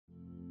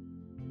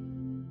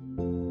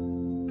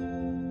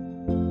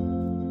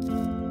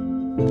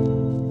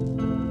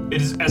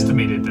It is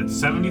estimated that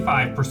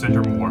 75%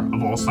 or more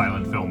of all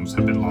silent films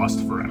have been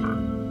lost forever.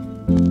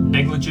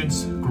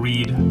 Negligence,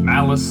 greed,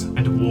 malice,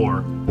 and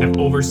war have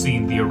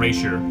overseen the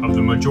erasure of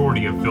the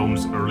majority of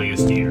film's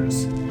earliest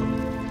years.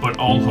 But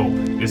all hope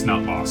is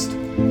not lost.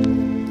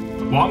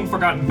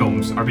 Long-forgotten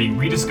films are being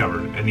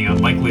rediscovered in the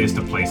unlikeliest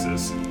of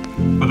places.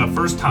 For the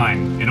first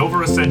time in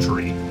over a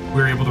century,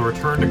 we are able to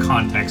return to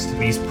context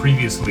these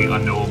previously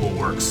unknowable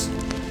works.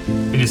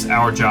 It is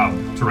our job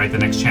to write the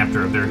next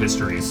chapter of their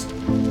histories.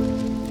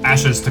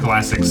 Ashes to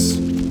classics,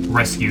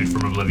 rescued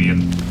from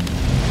oblivion.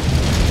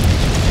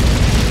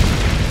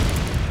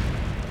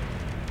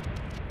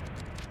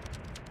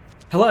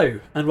 Hello,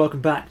 and welcome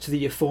back to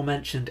the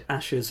aforementioned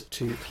Ashes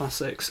to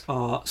Classics,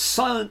 our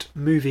silent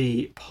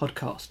movie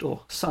podcast,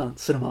 or silent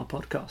cinema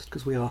podcast,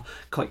 because we are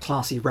quite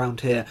classy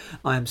round here.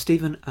 I am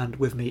Stephen, and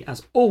with me,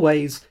 as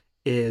always,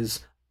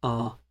 is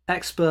our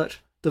expert,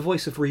 the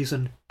voice of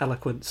reason,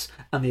 eloquence,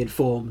 and the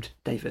informed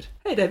David.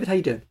 Hey David, how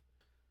you doing?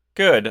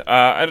 Good.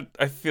 I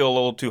feel a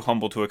little too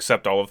humble to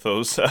accept all of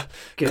those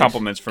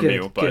compliments from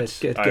you,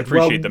 but I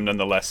appreciate them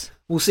nonetheless.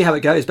 We'll see how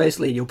it goes.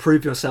 Basically, you'll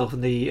prove yourself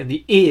in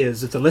the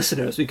ears of the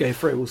listener as we go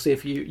through. We'll see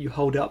if you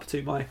hold up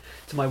to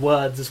my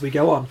words as we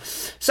go on.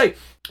 So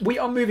we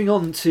are moving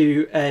on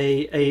to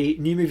a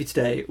new movie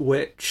today,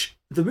 which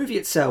the movie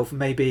itself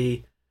may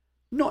be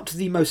not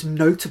the most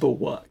notable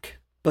work,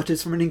 but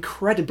it's from an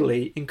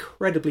incredibly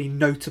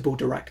notable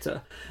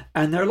director.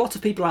 And there are a lot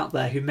of people out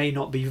there who may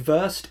not be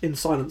versed in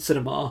silent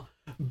cinema,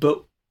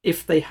 but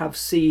if they have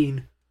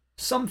seen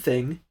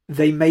something,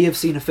 they may have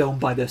seen a film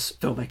by this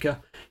filmmaker.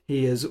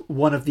 He is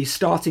one of the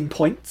starting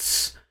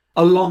points,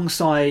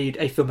 alongside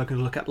a film I'm going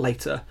to look at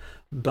later.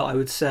 But I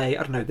would say,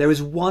 I don't know, there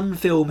is one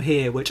film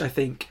here which I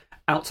think,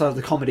 outside of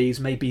the comedies,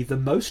 may be the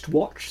most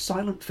watched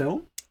silent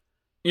film.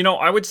 You know,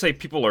 I would say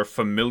people are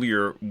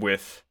familiar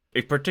with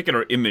a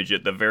particular image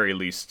at the very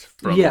least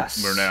from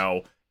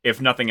Murnau,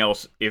 if nothing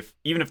else,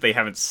 even if they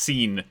haven't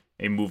seen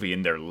a movie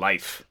in their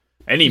life.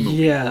 Any movie.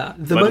 Yeah,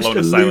 the most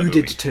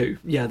alluded to.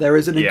 Yeah, there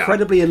is an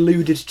incredibly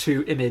alluded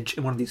to image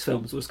in one of these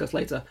films we'll discuss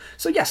later.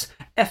 So yes,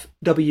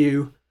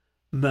 F.W.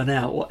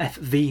 Murnau, or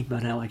F.V.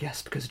 Murnau, I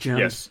guess, because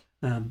German. Yes.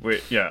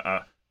 F.V.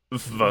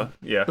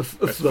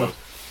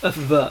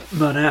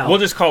 Murnau. We'll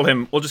just call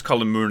him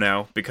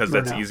Murnau because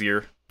that's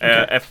easier.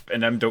 Okay. F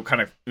and M don't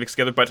kind of mix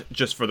together, but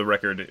just for the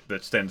record,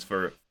 that stands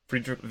for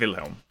Friedrich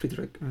Wilhelm.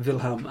 Friedrich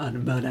Wilhelm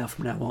and Murnau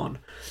from now on.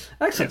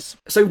 Excellent. Yes.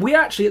 So we're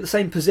actually at the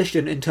same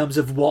position in terms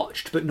of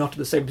watched, but not at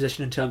the same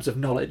position in terms of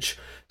knowledge.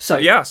 So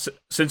yeah,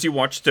 since you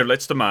watched Der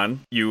letzte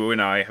Mann, you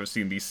and I have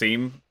seen the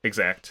same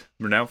exact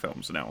Murnau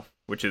films now,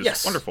 which is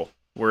wonderful.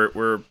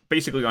 We're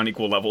basically on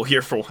equal level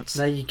here for once.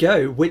 There you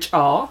go. Which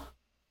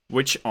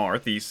are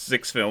these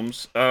 6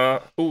 films?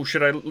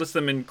 Should I list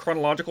them in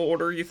chronological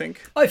order, you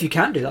think? Oh, if you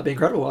can do that, that'd be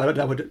incredible. I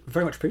would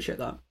very much appreciate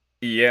that.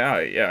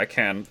 Yeah, I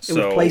can. It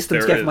would place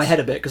them together in my head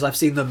a bit, because I've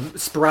seen them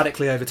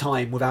sporadically over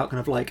time without kind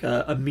of like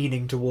a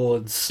meaning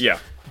towards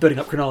building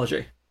up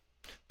chronology.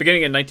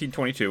 Beginning in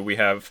 1922, we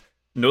have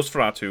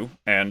Nosferatu,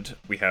 and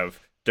we have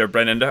Der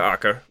brennende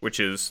Acker, which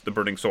is The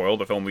Burning Soil,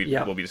 the film we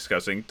will be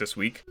discussing this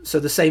week. So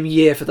the same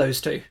year for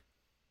those two.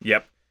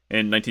 Yep.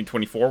 In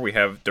 1924, we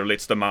have Der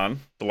letzte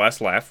Mann, The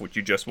Last Laugh, which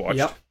you just watched.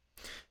 Yep.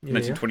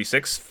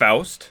 1926,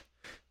 Faust.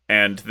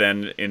 And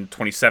then in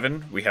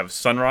 27, we have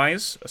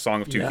Sunrise, A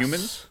Song of Two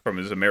Humans, from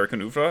his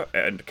American oeuvre,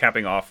 and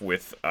capping off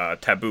with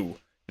Taboo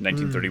in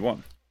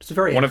 1931. It's a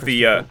very one of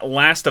the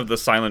last of the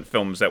silent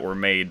films that were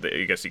made,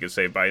 I guess you could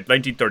say. By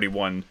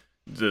 1931,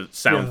 the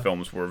sound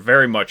films were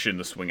very much in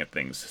the swing of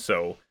things.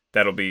 So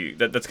that's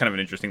kind of an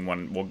interesting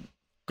one. We'll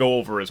go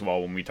over as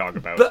well when we talk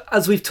about. But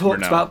as we've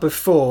talked about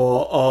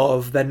before,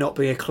 of there not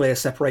being a clear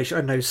separation,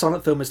 I know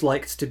silent film is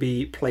liked to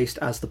be placed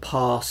as the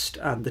past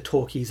and the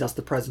talkies as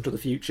the present or the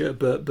future,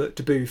 but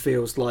Taboo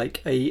feels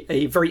like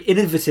a very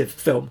innovative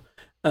film.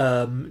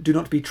 Do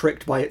not be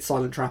tricked by its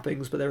silent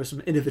trappings, but there is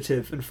some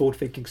innovative and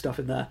forward-thinking stuff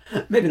in there.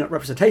 Maybe not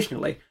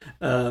representationally,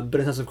 but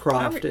in terms of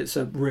craft, it's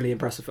a really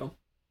impressive film.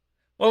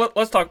 Well,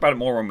 let's talk about it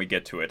more when we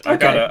get to it. I've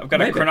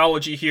got a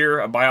chronology here,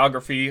 a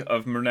biography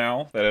of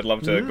Murnau that I'd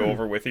love to go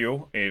over with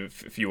you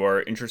if you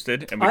are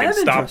interested, and we can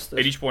stop at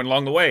each point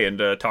along the way and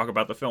talk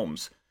about the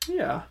films.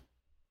 Yeah.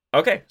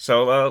 Okay,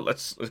 so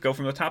let's go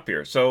from the top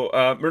here. So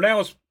Murnau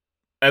is,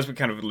 as we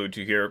kind of alluded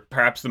to here,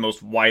 perhaps the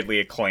most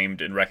widely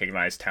acclaimed and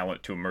recognized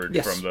talent to emerge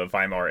from the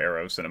Weimar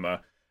era of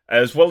cinema,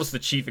 as well as the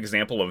chief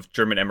example of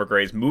German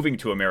emigres moving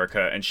to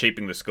America and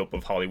shaping the scope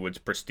of Hollywood's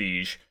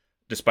prestige,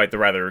 despite the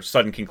rather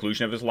sudden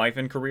conclusion of his life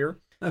and career.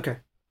 Okay.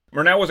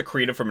 Murnau was a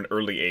creative from an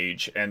early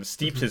age and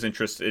steeped his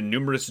interest in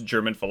numerous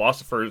German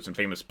philosophers and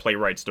famous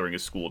playwrights during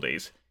his school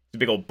days. He's a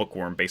big old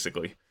bookworm,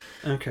 basically.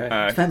 Okay.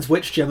 Depends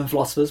which German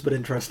philosophers, but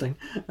interesting.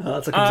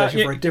 That's a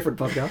conversation for a different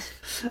podcast.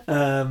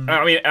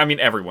 I mean,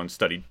 everyone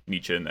studied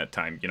Nietzsche in that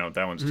time. You know,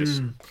 that one's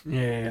just...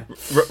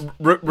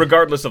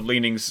 regardless of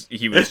leanings,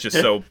 he was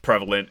just so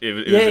prevalent, it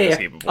was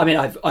inescapable. I mean,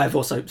 I've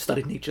also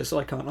studied Nietzsche, so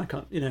I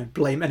can't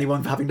blame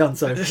anyone for having done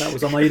so. That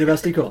was on my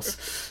university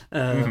course.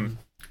 And,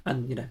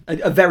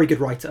 a very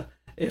good writer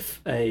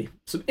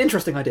some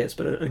interesting ideas,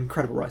 but an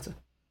incredible writer.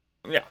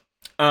 Yeah.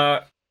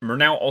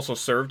 Murnau also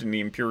served in the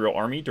Imperial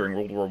Army during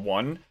World War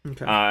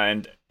I,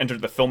 and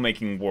entered the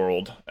filmmaking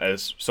world,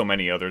 as so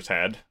many others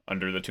had,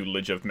 under the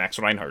tutelage of Max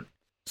Reinhardt.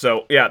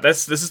 So, yeah,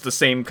 this is the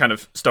same kind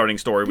of starting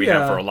story we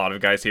have for a lot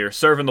of guys here.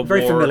 Serve in the war.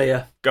 Very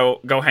familiar.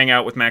 Go hang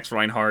out with Max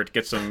Reinhardt,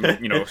 get some,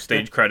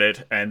 stage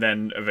credit, and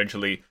then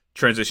eventually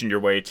transition your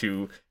way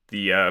to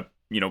the,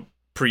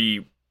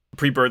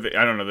 pre-birth,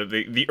 I don't know,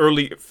 the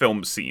early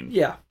film scene.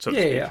 Yeah. So to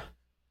speak. Yeah.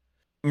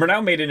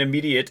 Murnau made an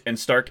immediate and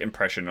stark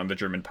impression on the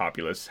German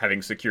populace,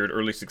 having secured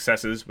early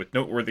successes with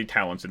noteworthy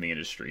talents in the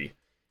industry.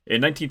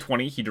 In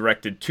 1920, he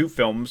directed 2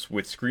 films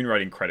with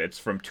screenwriting credits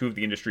from 2 of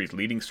the industry's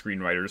leading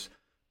screenwriters,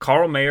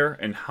 Karl Mayer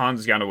and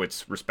Hans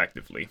Janowitz,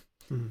 respectively.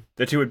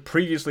 The 2 had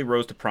previously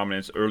rose to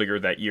prominence earlier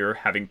that year,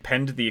 having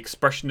penned the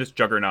expressionist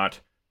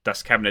juggernaut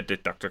Das Kabinett de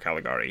Dr.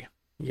 Caligari.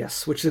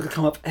 Yes, which has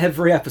come up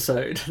every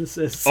episode.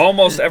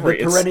 Almost every.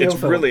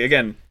 It's really,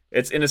 again,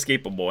 it's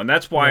inescapable, and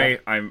that's why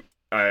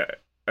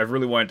I've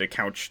really wanted to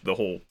couch the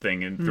whole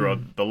thing and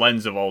through the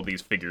lens of all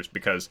these figures,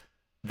 because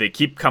they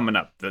keep coming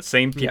up. The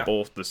same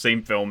people, the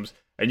same films,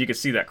 and you can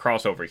see that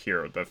crossover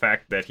here. The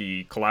fact that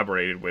he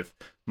collaborated with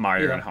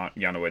Mayer and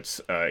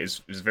Janowitz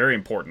is very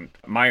important.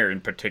 Mayer,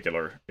 in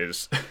particular,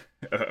 is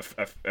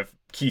a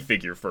key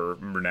figure for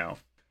Murnau.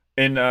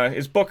 In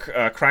his book,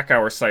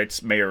 Krakauer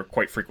cites Mayer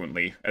quite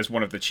frequently as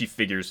one of the chief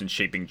figures in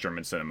shaping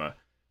German cinema,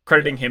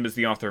 crediting him as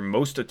the author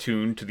most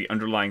attuned to the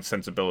underlying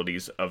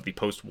sensibilities of the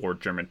post-war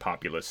German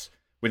populace,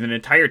 with an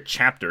entire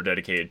chapter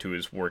dedicated to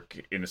his work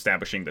in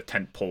establishing the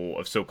tentpole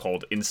of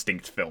so-called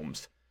instinct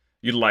films,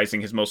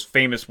 utilizing his most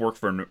famous work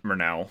for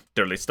Murnau,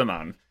 Der letzte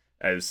Mann,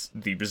 as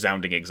the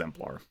resounding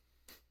exemplar.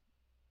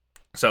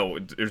 So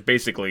there's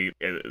basically,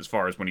 as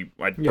far as when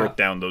I broke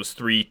down those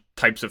 3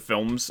 types of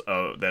films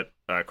that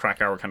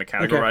Krakauer kind of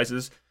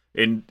categorizes,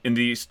 in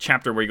this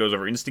chapter where he goes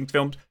over instinct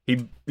films,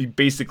 he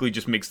basically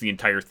just makes the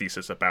entire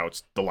thesis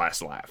about The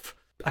Last Laugh.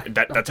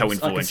 That's how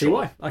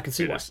influential. I can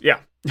see why.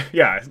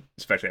 Yeah,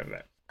 especially after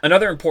that.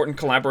 Another important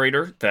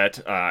collaborator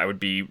that I would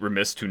be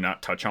remiss to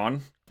not touch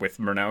on with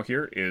Murnau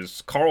here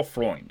is Karl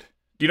Freund.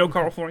 Do you know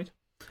Karl Freund?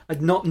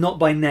 Not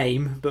by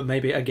name, but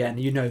maybe, again,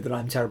 you know that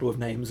I'm terrible with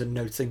names and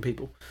noticing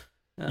people.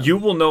 You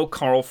will know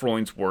Karl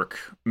Freund's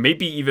work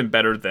maybe even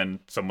better than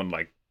someone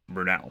like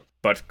Murnau.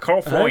 But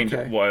Karl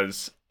Freund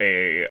was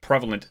a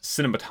prevalent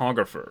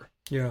cinematographer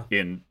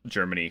in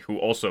Germany who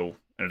also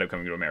ended up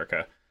coming to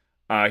America.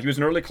 He was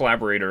an early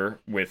collaborator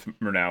with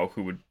Murnau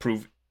who would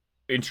prove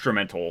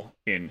instrumental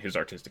in his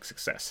artistic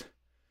success.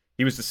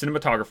 He was the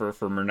cinematographer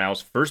for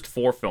Murnau's first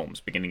 4 films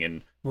beginning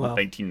in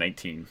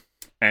 1919,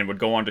 and would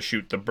go on to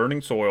shoot The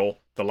Burning Soil,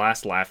 The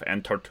Last Laugh,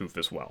 and Tartuffe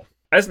as well.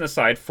 As an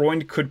aside,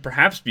 Freund could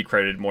perhaps be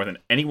credited more than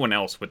anyone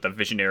else with the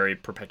visionary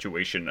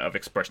perpetuation of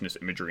expressionist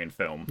imagery in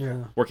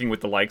film, working with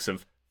the likes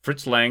of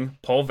Fritz Lang,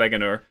 Paul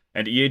Wegener,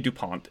 and E.A.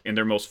 Dupont in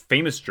their most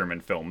famous German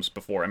films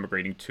before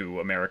emigrating to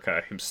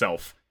America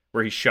himself,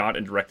 where he shot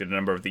and directed a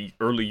number of the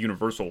early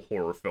Universal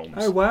horror films.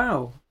 Oh,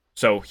 wow.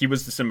 So he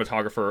was the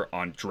cinematographer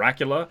on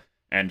Dracula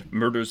and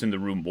Murders in the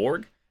Rue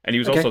Morgue, and he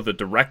was also the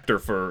director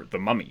for The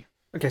Mummy.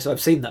 Okay, so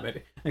I've seen that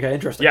movie. Okay,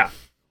 interesting. Yeah.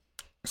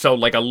 So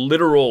like a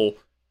literal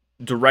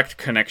direct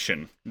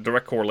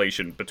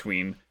correlation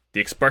between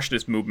the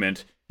expressionist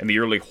movement and the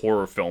early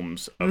horror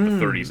films of the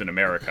 30s in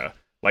America.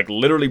 Like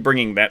literally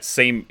bringing that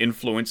same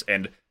influence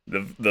and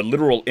the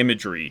literal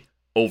imagery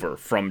over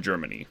from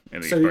Germany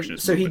in the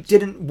expressionist So he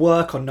didn't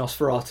work on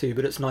Nosferatu,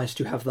 but it's nice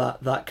to have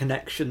that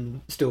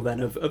connection still then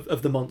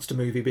of the monster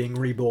movie being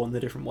reborn the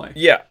different way.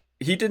 Yeah,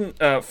 he didn't.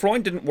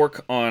 Freund didn't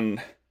work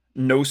on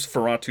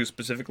Nosferatu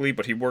specifically,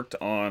 but he worked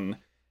on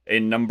a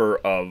number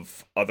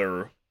of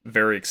other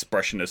very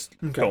expressionist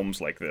films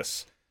like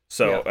this.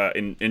 So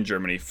in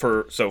Germany,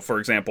 for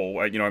example,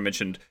 I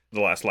mentioned The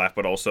Last Laugh,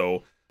 but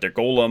also Der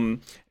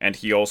Golem, and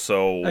he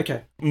also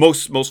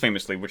most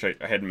famously, which I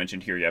hadn't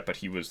mentioned here yet, but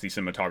he was the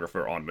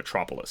cinematographer on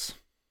Metropolis.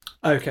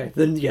 Okay,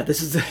 then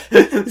this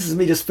is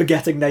me just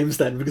forgetting names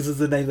then, because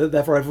it's a name that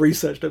therefore I've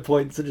researched at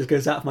points and just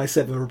goes out of my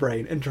cinema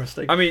brain.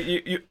 Interesting. I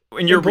mean, you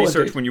in your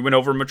research when you went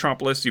over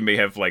Metropolis, you may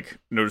have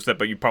noticed that,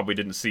 but you probably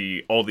didn't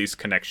see all these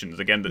connections.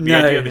 Again, the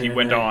idea that he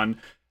went on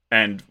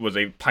and was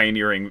a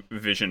pioneering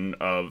vision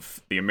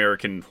of the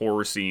American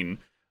horror scene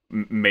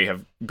may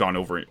have gone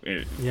over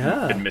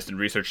been missed in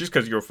research just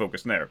because you're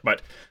focused there.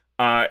 But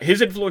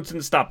his influence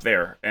didn't stop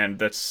there, and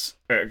that's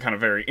a kind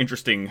of very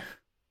interesting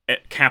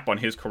cap on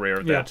his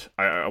career that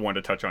I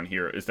wanted to touch on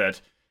here, is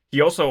that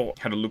he also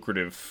had a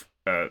lucrative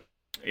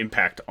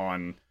impact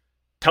on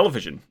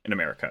television in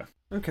America.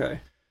 Okay.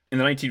 In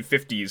the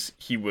 1950s,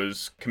 he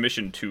was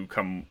commissioned to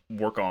come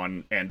work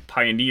on and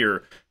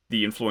pioneer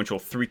the influential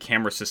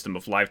 3-camera system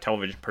of live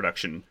television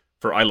production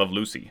for I Love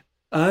Lucy.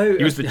 Oh,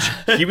 he was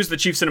the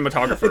chief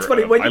cinematographer. It's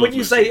funny when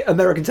you say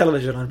American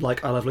television, I'm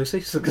like, I Love Lucy,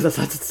 because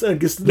that's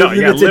the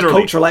limited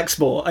cultural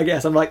export. I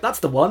guess I'm like, that's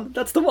the one.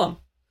 That's the one.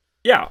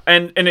 Yeah,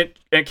 and it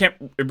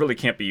really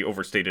can't be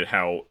overstated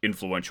how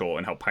influential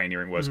and how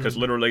pioneering it was, because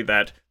literally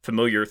that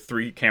familiar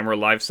 3-camera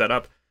live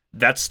setup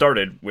that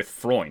started with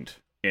Freund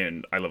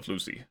in I Love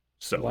Lucy.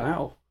 So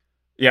wow.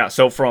 Yeah,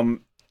 so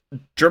from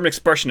German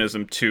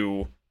expressionism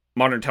to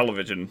modern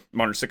television,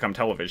 modern sitcom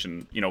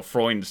television,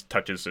 Freund's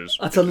touches is...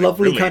 That's a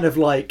lovely kind of,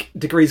 like,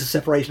 degrees of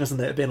separation, isn't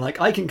it? Being like,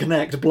 I can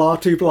connect blah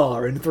to blah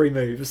in 3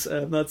 moves.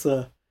 It's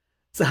a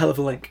hell of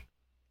a link.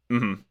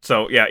 Mm-hmm.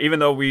 So, yeah, even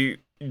though we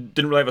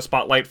didn't really have a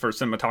spotlight for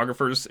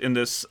cinematographers in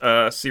this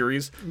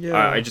series,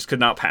 I just could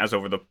not pass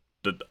over the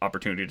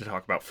opportunity to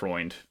talk about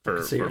Freund for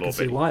a little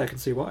bit. I can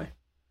see why.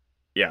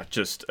 Yeah,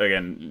 just,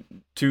 again,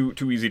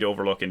 too easy to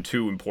overlook and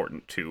too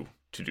important to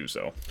do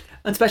so.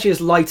 And especially as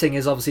lighting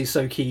is obviously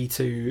so key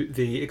to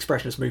the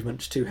expressionist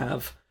movement, to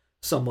have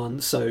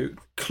someone so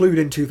clued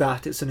into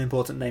that, it's an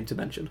important name to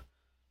mention.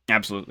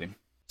 Absolutely.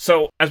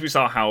 So, as we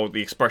saw how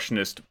the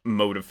expressionist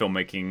mode of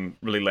filmmaking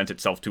really lent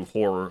itself to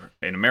horror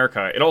in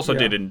America, it also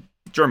did in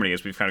Germany,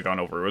 as we've kind of gone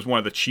over. It was one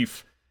of the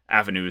chief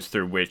avenues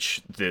through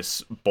which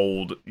this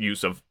bold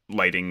use of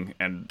lighting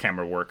and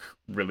camera work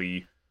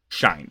really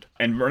shined.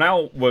 And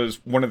Murnau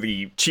was one of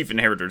the chief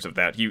inheritors of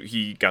that.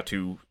 He got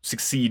to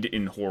succeed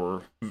in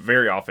horror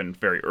very often,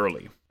 very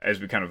early, as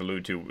we kind of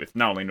alluded to with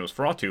not only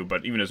Nosferatu,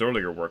 but even his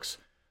earlier works.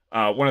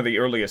 One of the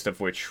earliest of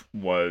which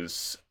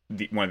was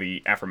one of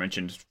the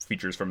aforementioned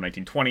features from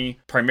 1920,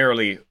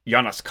 primarily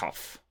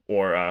Januskopf,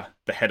 or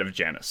The Head of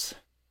Janus.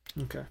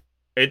 Okay.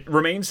 It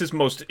remains his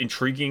most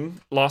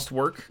intriguing lost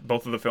work.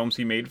 Both of the films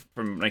he made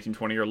from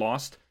 1920 are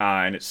lost.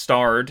 And it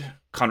starred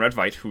Conrad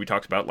Veidt, who we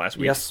talked about last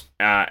week. Yes.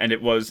 And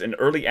it was an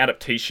early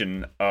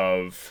adaptation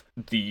of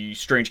The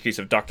Strange Case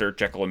of Dr.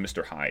 Jekyll and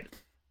Mr. Hyde.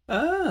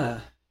 Ah,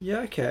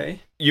 yeah,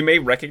 okay. You may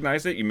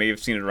recognize it. You may have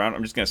seen it around.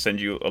 I'm just going to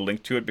send you a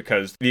link to it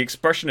because the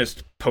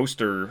expressionist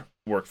poster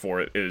work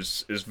for it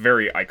is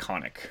very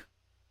iconic.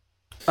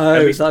 Oh,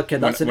 okay.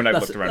 That's an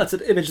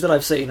image that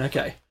I've seen.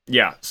 Okay.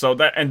 Yeah, so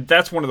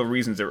that's one of the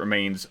reasons it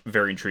remains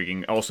very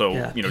intriguing.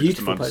 Also, beautiful just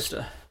amongst,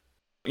 poster.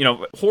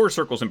 Horror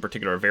circles in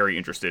particular are very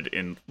interested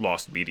in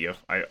lost media.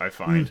 I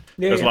find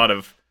there's a lot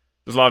of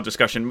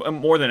discussion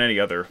more than any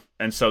other,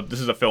 and so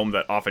this is a film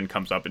that often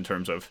comes up in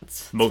terms of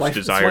most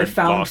desired. That's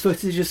why found lost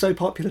footage is so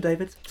popular,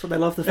 David. That's why they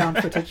love the found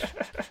footage.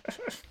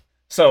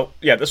 So,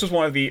 yeah, this was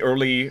one of the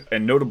early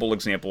and notable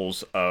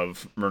examples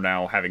of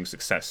Murnau having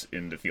success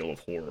in the field of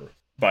horror.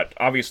 But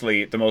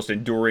obviously, the most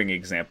enduring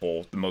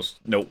example, the most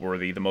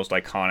noteworthy, the most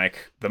iconic,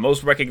 the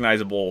most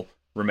recognizable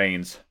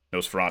remains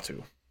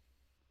Nosferatu.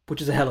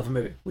 Which is a hell of a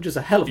movie.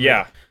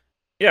 Yeah.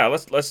 Yeah,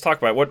 let's talk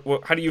about it.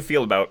 What how do you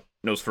feel about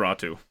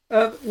Nosferatu?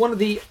 One of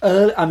the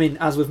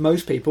as with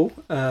most people,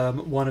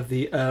 one of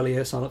the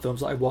earlier silent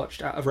films that I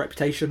watched out of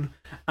reputation,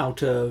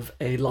 out of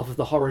a love of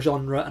the horror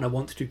genre, and I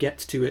wanted to get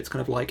to its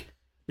kind of like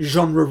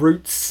genre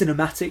roots,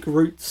 cinematic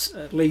roots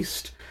at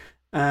least.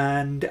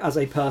 And as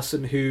a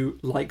person who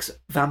likes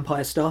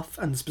vampire stuff,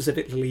 and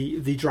specifically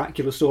the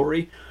Dracula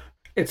story,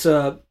 it's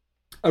a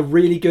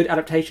really good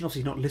adaptation.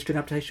 Obviously not literary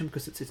adaptation,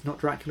 because it's not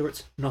Dracula,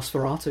 it's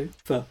Nosferatu,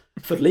 for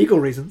legal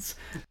reasons.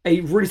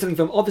 A really stunning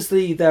film.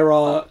 Obviously there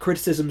are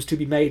criticisms to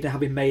be made, and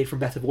have been made from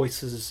better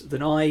voices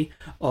than I,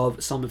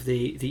 of some of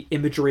the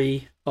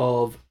imagery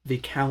of the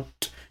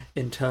Count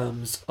in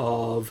terms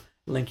of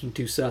linking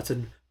to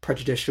certain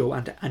prejudicial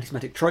and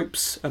anti-Semitic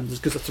tropes, and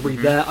because that's already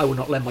there, I will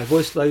not lend my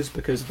voice to those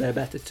because they're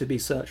better to be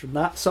searched from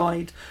that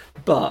side.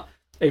 But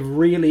a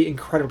really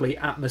incredibly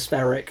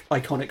atmospheric,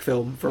 iconic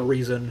film for a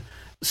reason,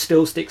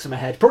 still sticks in my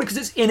head. Probably because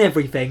it's in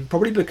everything.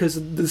 Probably because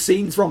the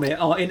scenes from it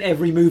are in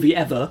every movie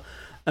ever.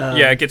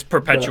 It gets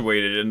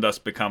perpetuated and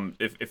thus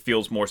it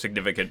feels more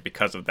significant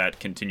because of that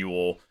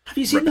continual. Have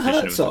you seen the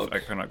Herzog?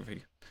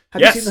 Iconography.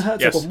 Have you seen the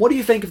Herzog one? What do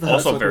you think of the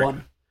Herzog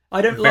one?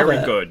 I don't love it.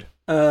 Very good.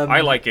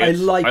 I like it. I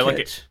like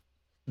it.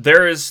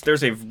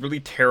 There's a really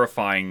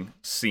terrifying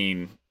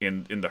scene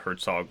in the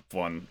Herzog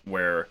one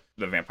where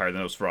the vampire, the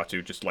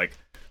Nosferatu, just like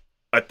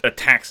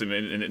attacks him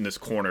in this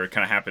corner. It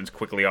kind of happens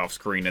quickly off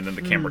screen, and then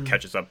the camera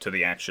catches up to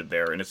the action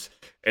there, and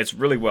it's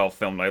really well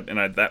filmed.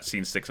 That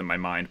scene sticks in my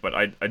mind. But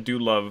I do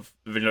love,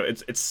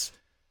 it's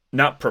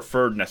not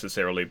preferred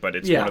necessarily, but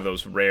it's one of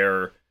those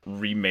rare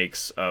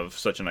remakes of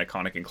such an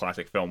iconic and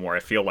classic film where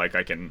I feel like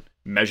I can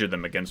measure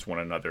them against one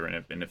another,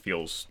 and it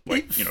feels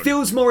like it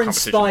feels more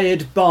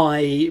inspired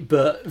by,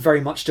 but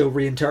very much still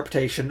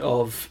reinterpretation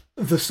of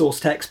the source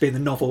text being the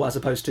novel, as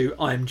opposed to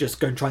I'm just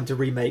trying to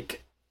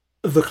remake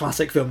the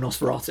classic film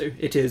Nosferatu.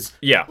 It is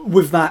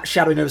with that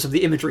shadowing over some of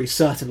the imagery,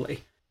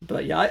 certainly,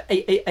 but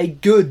a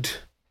good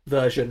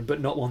version,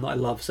 but not one that I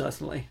love,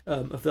 certainly,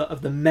 of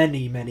the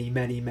many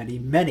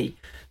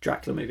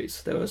Dracula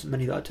movies. There was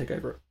many that I'd take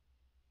over it.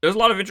 There's a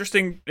lot of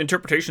interesting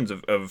interpretations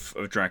of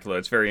Dracula.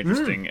 It's very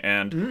interesting,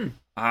 and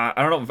I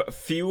don't know,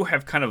 few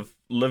have kind of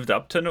lived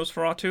up to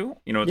Nosferatu.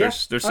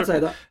 There's I'd certain, say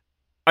that.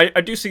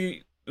 I do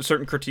see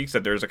certain critiques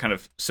that there's a kind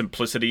of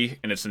simplicity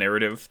in its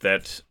narrative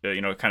that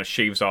it kind of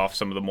shaves off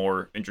some of the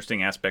more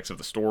interesting aspects of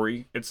the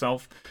story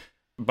itself.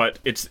 But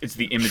it's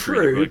the imagery.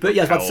 True, really but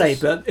yeah, I was about to say,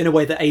 but in a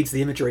way that aids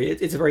the imagery.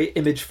 It's a very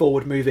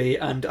image-forward movie,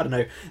 and I don't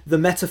know, the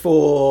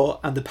metaphor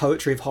and the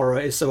poetry of horror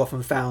is so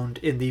often found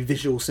in the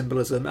visual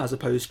symbolism as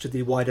opposed to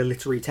the wider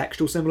literary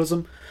textual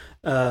symbolism.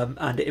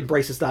 and it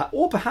embraces that,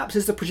 or perhaps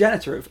is the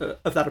progenitor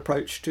of that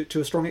approach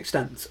to a strong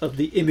extent, of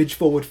the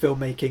image-forward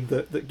filmmaking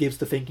that gives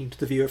the thinking to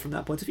the viewer from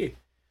that point of view.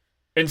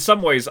 In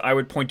some ways, I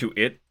would point to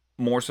it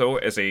more so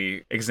as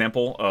a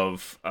example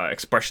of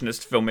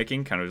expressionist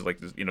filmmaking, kind of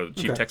like,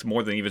 cheap text,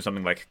 more than even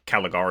something like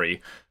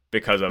Caligari,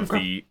 because of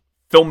the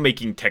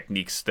filmmaking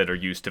techniques that are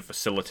used to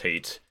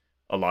facilitate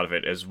a lot of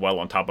it as well,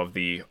 on top of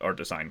the art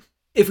design.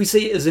 If we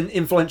see it as an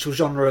influential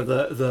genre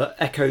that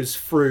echoes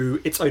through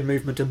its own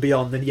movement and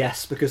beyond, then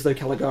yes, because though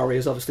Caligari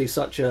is obviously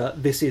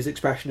this is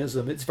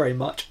expressionism, it's very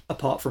much,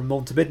 apart from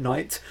Mourn to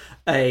Midnight,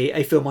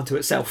 a film unto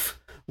itself.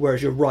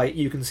 Whereas you're right,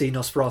 you can see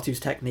Nosferatu's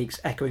techniques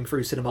echoing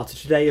through cinema to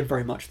today and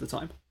very much at the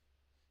time.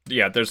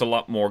 Yeah, there's a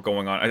lot more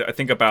going on. I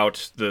think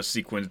about the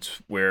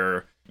sequence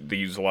where they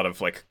use a lot of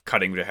like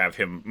cutting to have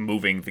him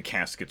moving the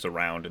caskets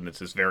around, and it's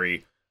this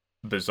very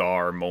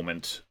bizarre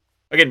moment.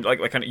 Again, like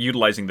kind of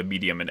utilizing the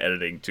medium and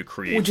editing to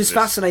create, which is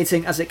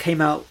fascinating, as it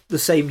came out the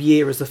same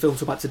year as the film we're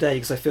talking about today.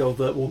 Because I feel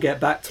that we'll get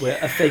back to it.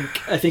 I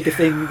think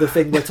the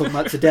thing we're talking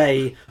about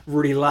today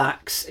really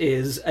lacks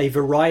is a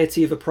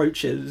variety of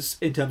approaches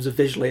in terms of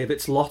visually. If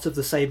it's a lot of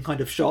the same kind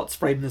of shots,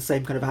 framing the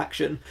same kind of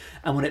action,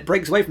 and when it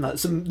breaks away from that,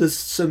 there's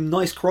some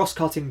nice cross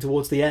cutting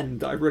towards the end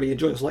that I really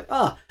enjoy. It's like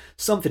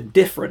something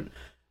different,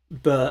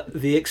 but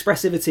the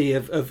expressivity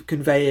of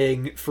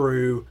conveying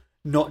through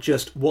not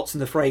just what's in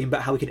the frame,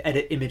 but how we can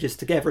edit images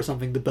together is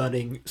something the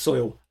Burning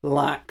Soil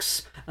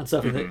lacks, and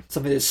something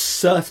that's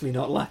certainly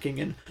not lacking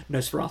in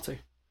Nosferatu.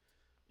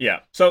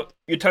 Yeah, so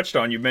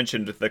you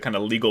mentioned the kind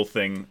of legal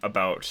thing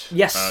about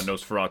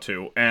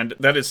Nosferatu, and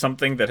that is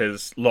something that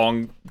has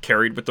long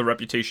carried with the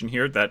reputation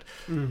here that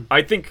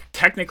I think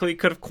technically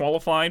could have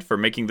qualified for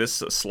making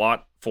this a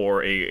slot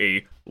for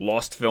a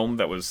lost film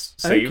that was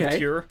saved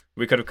here.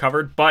 We could have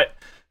covered, but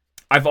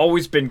I've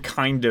always been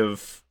kind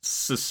of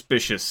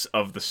suspicious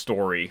of the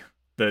story,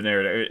 the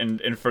narrative,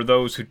 and for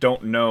those who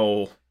don't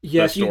know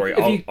the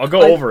story, I'll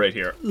go over it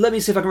here. Let me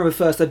see if I can remember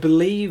first. I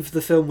believe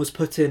the film was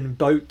put in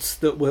boats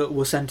that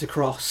were sent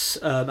across,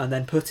 and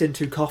then put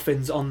into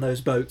coffins on those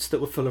boats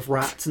that were full of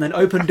rats, and then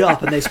opened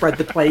up and they spread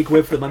the plague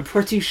with them. I'm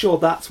pretty sure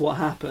that's what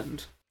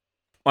happened.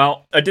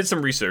 Well, I did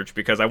some research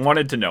because I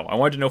wanted to know. I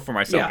wanted to know for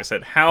myself. Yeah. I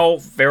said, how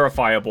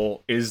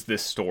verifiable is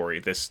this story,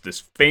 this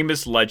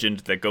famous legend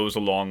that goes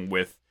along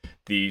with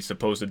the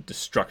supposed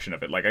destruction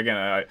of it? Like,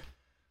 again,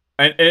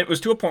 and it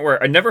was to a point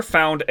where I never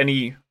found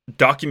any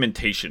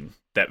documentation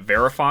that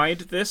verified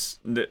this,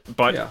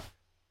 but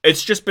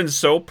it's just been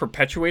so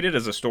perpetuated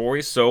as a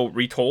story, so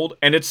retold,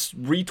 and it's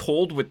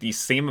retold with the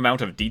same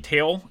amount of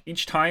detail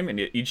each time, in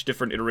each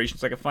different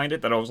iterations I could find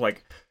it, that I was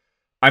like,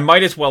 I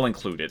might as well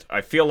include it.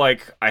 I feel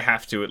like I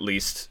have to at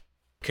least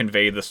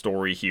convey the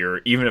story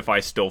here, even if I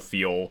still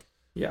feel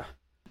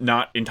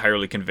not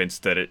entirely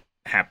convinced that it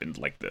happened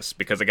like this,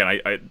 because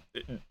again,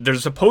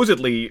 there's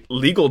supposedly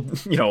legal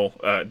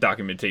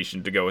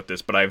documentation to go with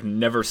this, but I've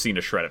never seen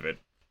a shred of it.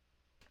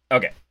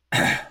 Okay.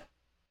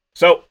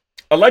 So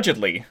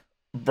allegedly,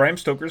 Bram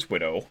Stoker's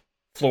widow,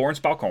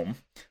 Florence Balcombe,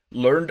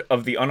 learned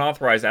of the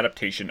unauthorized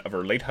adaptation of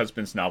her late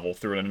husband's novel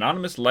through an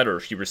anonymous letter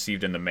she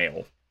received in the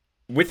mail.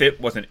 With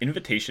it was an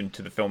invitation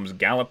to the film's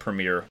gala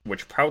premiere,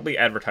 which proudly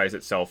advertised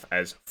itself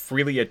as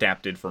freely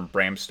adapted from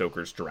Bram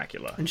Stoker's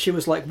Dracula. And she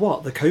was like,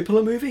 what, the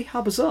Coppola movie?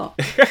 How bizarre.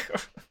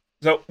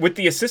 So, with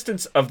the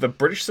assistance of the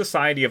British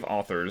Society of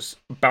Authors,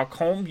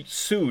 Balcombe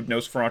sued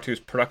Nosferatu's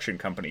production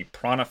company,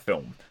 Prana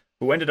Film,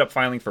 who ended up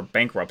filing for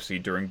bankruptcy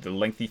during the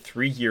lengthy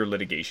 3-year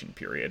litigation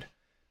period.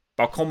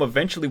 Balcombe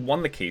eventually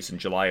won the case in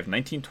July of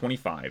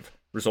 1925,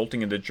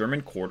 resulting in the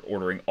German court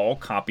ordering all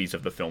copies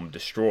of the film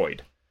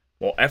destroyed.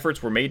 While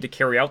efforts were made to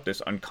carry out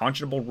this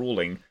unconscionable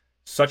ruling,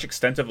 such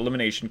extensive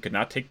elimination could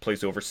not take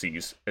place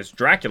overseas, as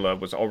Dracula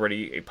was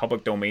already a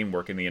public domain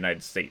work in the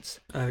United States,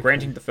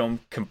 granting the film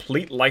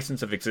complete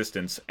license of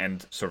existence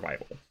and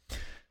survival.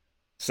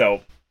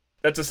 So,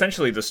 that's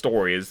essentially the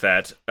story, is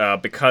that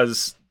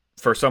because,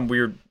 for some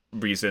weird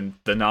reason,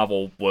 the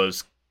novel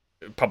was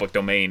public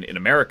domain in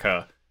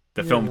America,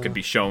 the film could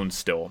be shown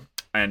still.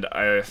 And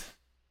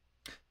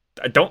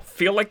I don't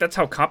feel like that's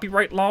how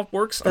copyright law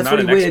works. That's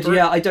really weird.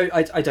 Yeah, I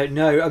don't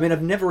know. I mean,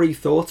 I've never really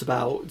thought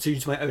about, due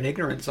to my own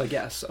ignorance, I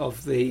guess,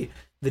 of the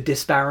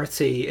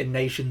disparity in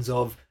nations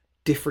of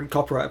different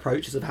copyright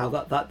approaches of how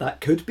that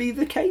could be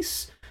the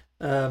case.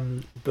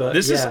 But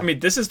this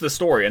is the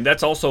story, and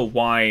that's also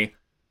why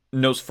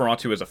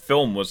Nosferatu as a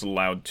film was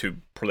allowed to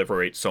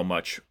proliferate so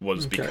much,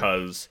 was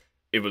because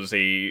it was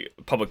a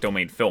public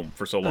domain film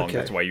for so long.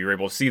 That's why you were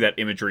able to see that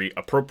imagery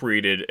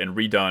appropriated and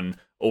redone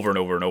over and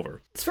over and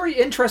over. It's very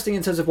interesting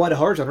in terms of wider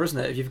horror genre, isn't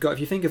it? If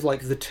you think of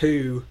like the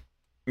two,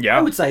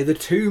 I would say the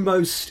two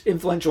most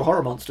influential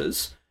horror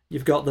monsters,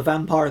 you've got the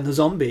vampire and the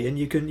zombie, and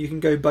you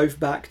can go both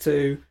back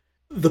to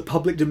the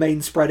public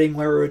domain spreading,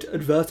 whether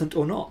advertent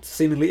or not,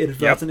 seemingly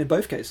inadvertent in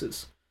both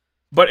cases.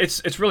 But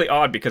it's really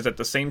odd, because at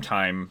the same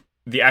time,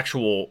 the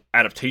actual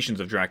adaptations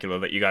of Dracula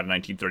that you got in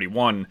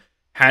 1931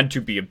 had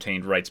to be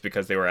obtained rights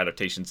because they were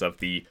adaptations of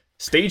the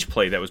stage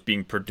play that was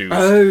being produced.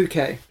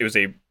 Okay. It was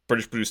a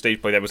British produced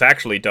stage play that was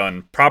actually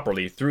done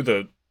properly through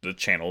the the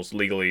channels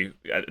legally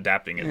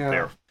adapting it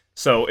there.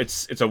 So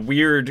it's a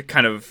weird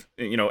kind of,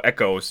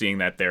 echo seeing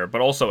that there.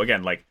 But also,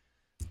 again, like,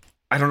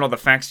 I don't know, the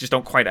facts just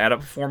don't quite add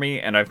up for me,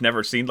 and I've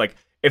never seen, like,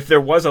 if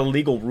there was a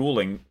legal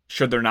ruling,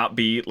 should there not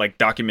be, like,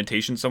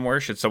 documentation somewhere?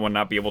 Should someone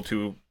not be able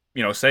to,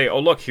 say, oh,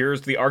 look,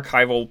 here's the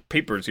archival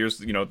papers, here's,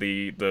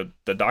 the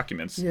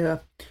documents. Yeah.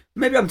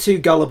 Maybe I'm too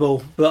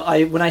gullible, but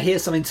when I hear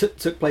something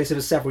took place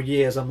over several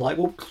years, I'm like,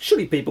 well,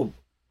 surely people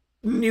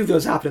knew that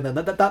was happening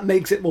then. That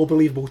makes it more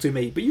believable to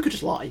me. But you could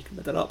just lie. You can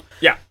make that up.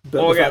 Yeah.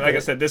 But well, again, like I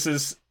said, this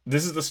is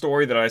the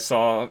story that I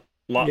saw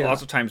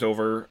lots of times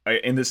over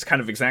in this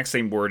kind of exact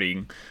same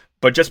wording.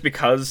 But just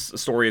because the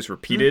story is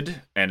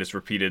repeated and it's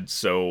repeated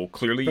so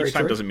clearly each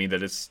time doesn't mean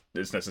that it's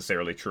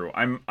necessarily true.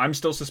 I'm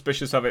still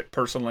suspicious of it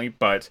personally,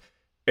 but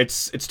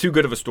it's too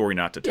good of a story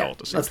not to tell at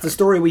the same time. That's the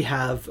story we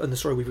have and the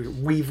story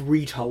we've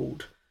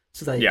retold.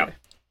 So there you go.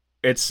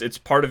 It's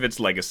part of its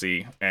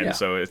legacy, and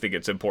so I think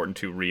it's important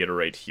to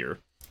reiterate here.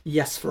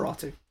 Yes,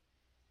 Ferratu.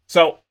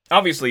 So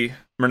obviously,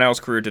 Murnau's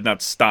career did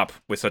not stop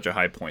with such a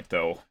high point,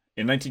 though.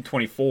 In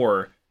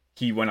 1924.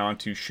 He went on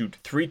to shoot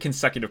 3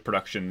 consecutive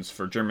productions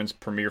for German's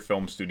premier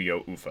film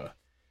studio, oeuvre.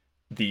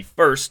 The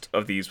first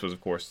of these was, of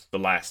course, The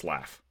Last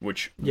Laugh,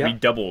 which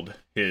redoubled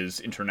his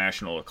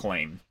international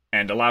acclaim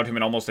and allowed him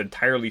an almost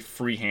entirely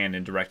free hand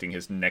in directing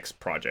his next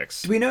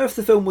projects. Do we know if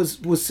the film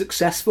was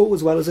successful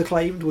as well as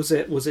acclaimed? Was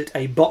it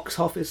a box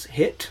office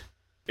hit?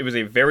 It was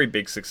a very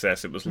big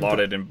success. It was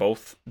lauded in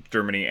both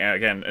Germany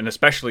and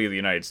especially the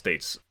United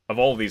States. Of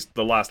all of these,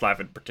 The Last Laugh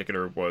in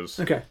particular was...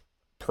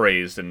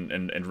 praised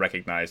and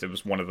recognized. It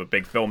was one of the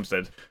big films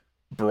that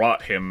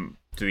brought him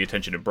to the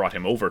attention and brought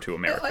him over to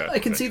America. I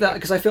can see that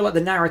because I feel like the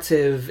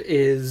narrative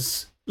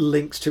is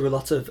linked to a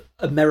lot of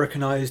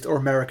Americanized or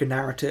American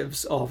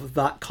narratives of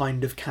that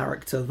kind of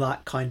character,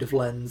 that kind of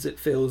lens. It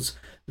feels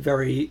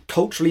very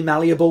culturally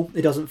malleable.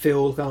 It doesn't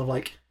feel kind of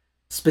like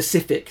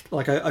specific,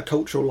 like a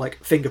cultural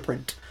like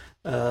fingerprint.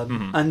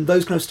 And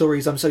those kind of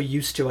stories I'm so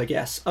used to, I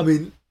guess. I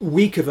mean,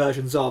 weaker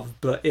versions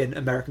of, but in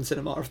American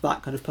cinema, of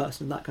that kind of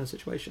person, that kind of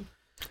situation.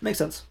 Makes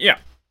sense. Yeah.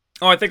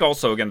 Oh, I think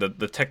also, again,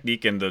 the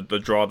technique and the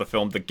draw of the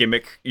film, the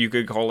gimmick, you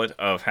could call it,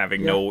 of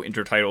having no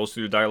intertitles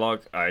through the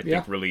dialogue, I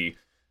think really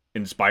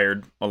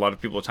inspired a lot of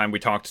people at the time. We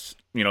talked,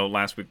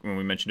 last week when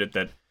we mentioned it,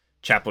 that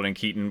Chaplin and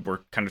Keaton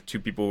were kind of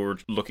two people who were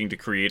looking to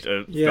create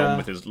a film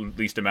with as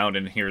least amount,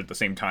 and here at the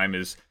same time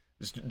is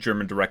this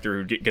German director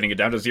who getting it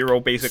down to 0,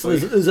 basically.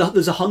 So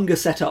there's a hunger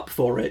set up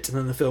for it, and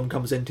then the film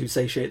comes in to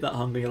satiate that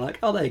hunger. You're like,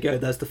 oh, there you go,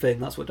 there's the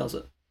thing, that's what does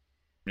it.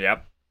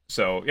 Yep.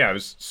 So, yeah, it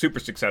was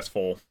super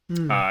successful.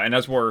 And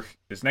as were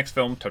his next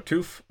film,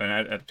 Tartuffe, an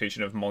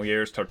adaptation of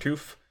Molière's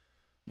Tartuffe,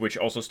 which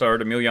also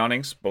starred Emil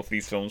Jannings. Both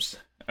these films,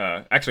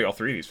 actually all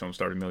 3 of these films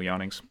starred Emil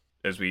Jannings,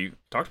 as we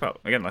talked about.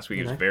 Again, last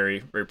week, it was very,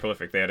 very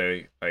prolific. They had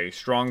a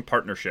strong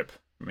partnership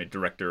from a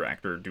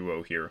director-actor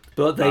duo here.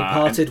 But they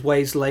parted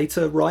ways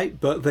later, right?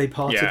 Right?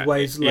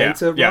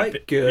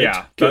 Good,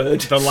 yeah,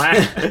 good. The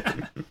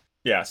last...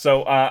 yeah,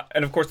 so,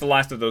 and of course, the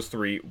last of those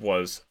 3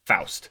 was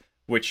Faust,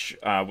 which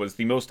was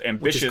the most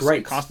ambitious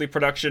and costly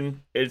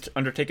production it's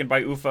undertaken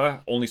by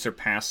oeuvre, only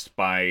surpassed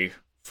by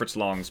Fritz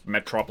Lang's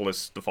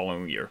Metropolis the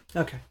following year.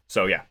 Okay.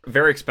 So yeah,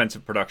 very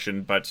expensive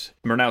production, but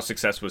Murnau's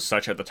success was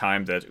such at the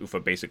time that oeuvre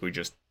basically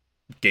just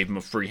gave him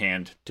a free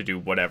hand to do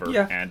whatever,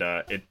 and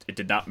it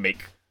did not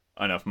make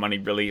enough money,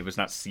 really. It was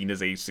not seen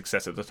as a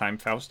success at the time,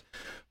 Faust.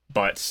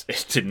 But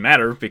it didn't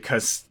matter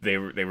because they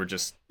were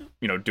just,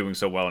 doing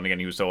so well, and again,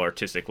 he was so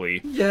artistically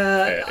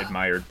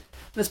admired.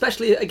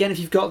 Especially, again, if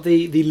you've got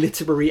the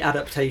literary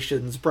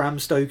adaptations, Bram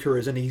Stoker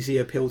is an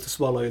easier pill to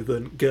swallow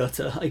than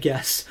Goethe, I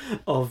guess,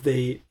 of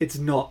it's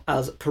not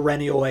as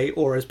perennial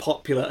or as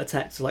popular a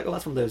text. Like, well,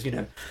 that's one of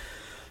those,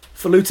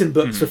 falutin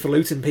books for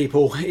falutin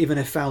people, even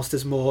if Faust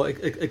is more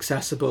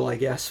accessible, I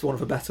guess, for want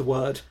of a better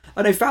word.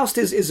 I know Faust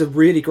is a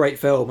really great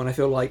film, and I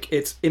feel like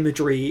its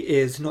imagery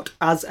is not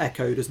as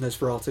echoed as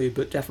Nosferatu,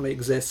 but definitely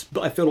exists.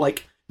 But I feel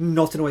like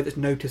not in a way that's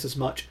noticed as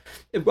much.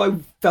 I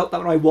felt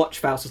that when I watched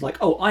Faust, I was like,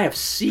 oh, I have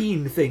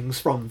seen things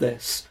from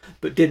this,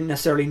 but didn't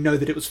necessarily know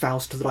that it was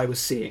Faust that I was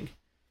seeing.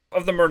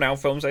 Of the Murnau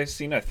films I've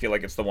seen, I feel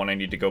like it's the one I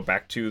need to go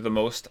back to the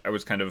most. I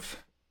was kind of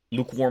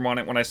lukewarm on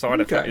it when I saw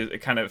it. Okay. I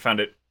kind of found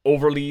it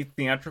overly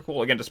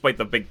theatrical. Again, despite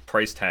the big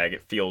price tag,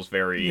 it feels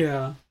very...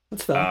 Yeah,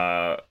 that's fair.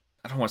 I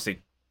don't want to say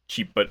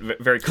cheap, but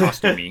very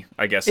costumey,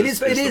 I guess is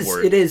the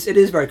word. It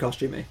is very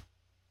costumey.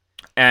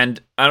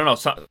 And I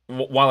don't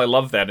know, while I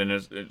love that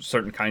in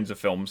certain kinds of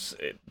films,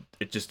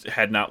 it just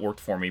had not worked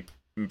for me,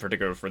 in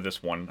particular for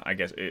this one. I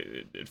guess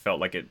it felt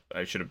like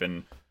I should have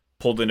been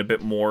pulled in a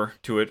bit more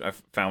to it. I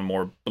found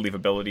more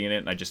believability in it,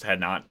 and I just had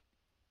not.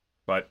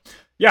 But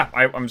yeah,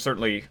 I'm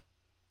certainly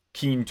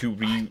keen to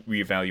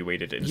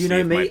reevaluate it and see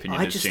if my opinion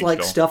I has just changed like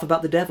at all. stuff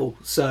about the devil,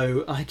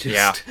 so I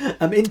just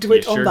I'm into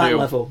it on that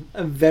level.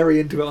 I'm very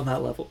into it on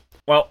that level.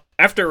 Well,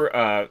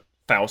 after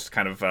Faust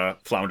kind of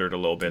floundered a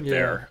little bit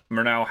there,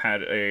 Murnau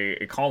had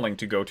a calling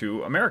to go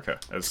to America.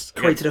 As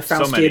created a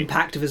Faustian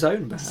pact of his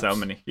own, perhaps. So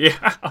many.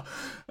 Yeah.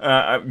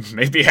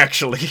 Maybe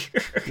actually.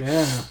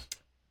 Yeah.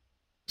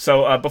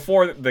 So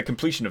before the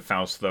completion of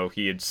Faust, though,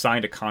 he had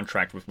signed a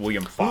contract with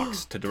William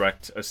Fox to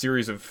direct a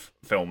series of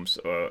films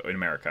in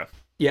America.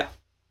 Yeah.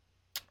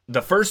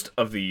 The first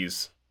of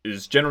these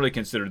is generally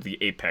considered the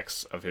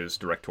apex of his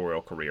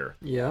directorial career.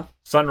 Yeah.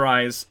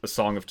 Sunrise, A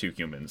Song of Two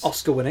Humans.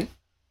 Oscar winning.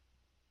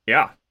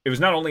 Yeah. It was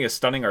not only a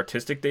stunning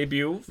artistic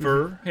debut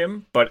for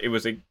him, but it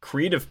was a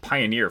creative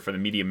pioneer for the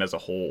medium as a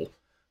whole,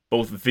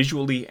 both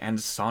visually and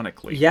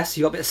sonically. Yes,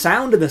 you got a bit of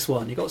sound in this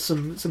one. You got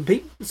some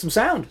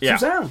sound. Yeah.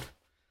 Some sound.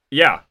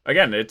 Yeah,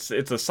 again, it's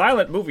a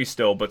silent movie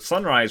still, but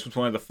Sunrise was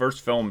one of the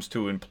first films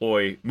to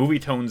employ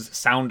Movietone's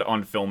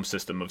sound-on-film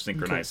system of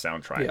synchronized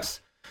soundtracks.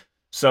 Yeah.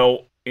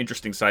 So,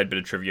 interesting side bit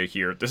of trivia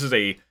here. This is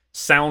a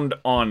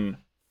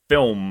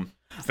sound-on-film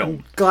film.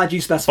 I'm glad you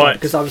specified,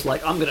 because I was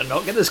like, I'm going to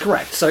not get this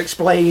correct. So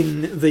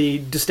explain the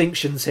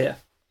distinctions here.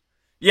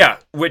 Yeah,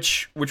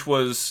 which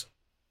was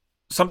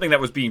something that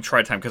was being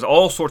tried at the time, because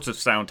all sorts of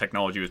sound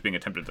technology was being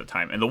attempted at the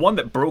time. And the one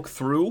that broke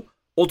through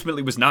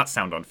ultimately was not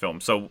sound on film.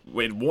 So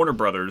in Warner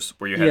Brothers,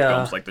 where you had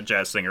films like The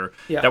Jazz Singer,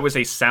 that was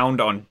a sound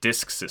on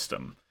disc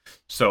system.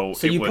 So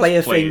you play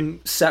a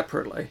thing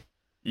separately.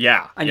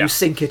 Yeah. And you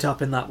sync it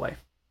up in that way.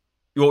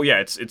 Well, yeah,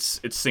 it's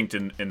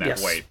synced in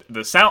that way.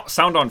 The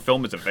sound on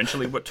film is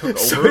eventually what took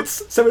over.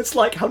 So it's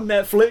like how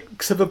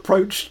Netflix have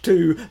approached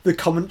to the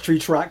commentary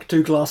track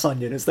to Glass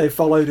Onion, as they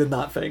followed in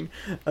that thing.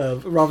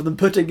 Rather than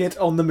putting it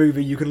on the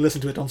movie, you can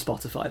listen to it on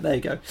Spotify. There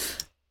you go.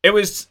 It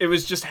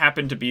was just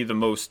happened to be the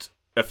most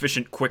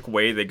efficient, quick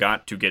way they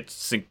got to get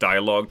sync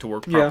dialogue to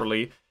work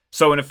properly. Yeah.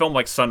 So in a film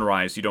like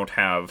Sunrise, you don't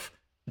have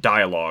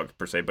dialogue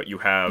per se, but you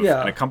have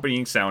an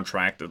accompanying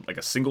soundtrack, like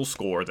a single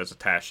score that's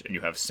attached, and you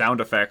have sound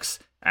effects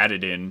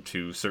added in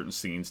to certain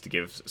scenes to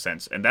give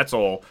sense, and that's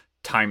all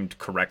timed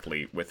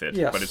correctly with it.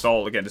 Yes. But it's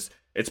all, again,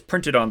 it's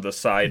printed on the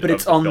side. But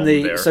it's on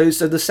the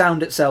so the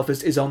sound itself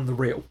is on the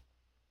reel.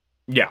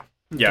 Yeah,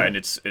 yeah, and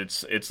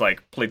it's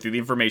like played through. The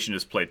information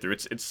is played through.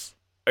 It's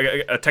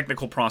a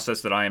technical process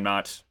that I am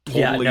not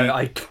totally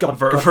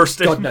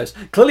versed in. God knows.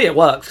 Clearly it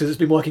works, because it's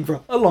been working for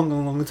a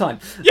long time.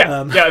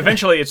 Yeah,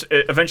 eventually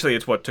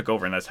it's what took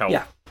over, and that's how...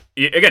 Yeah.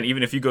 Again,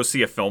 even if you go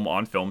see a film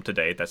on film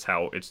today, that's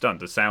how it's done.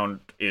 The sound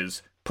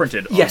is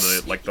printed on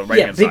the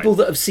right-hand side. People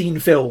that have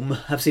seen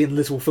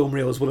little film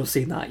reels will have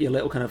seen that. Your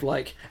little kind of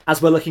like...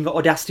 As we're looking at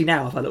Audacity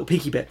now, of our little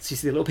peeky bits. You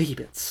see the little peeky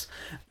bits.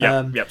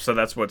 Yep, so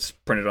that's what's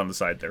printed on the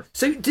side there.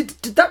 So did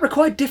that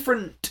require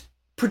different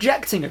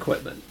projecting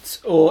equipment,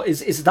 or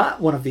is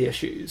that one of the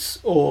issues?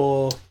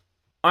 Or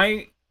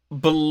I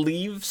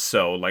believe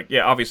so. Like,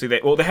 yeah, obviously they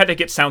had to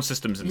get sound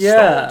systems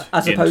installed.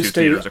 As opposed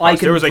to I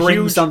can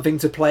bring something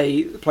to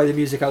play the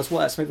music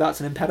elsewhere. So maybe that's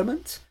an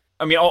impediment.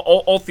 I mean,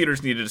 all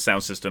theaters needed a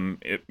sound system,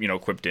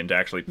 equipped in to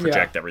actually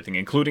project everything,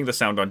 including the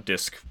sound on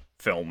disc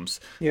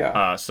films.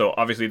 Yeah. So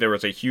obviously there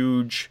was a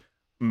huge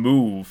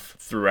move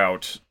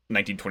throughout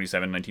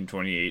 1927,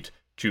 1928.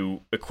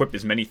 To equip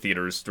as many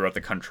theaters throughout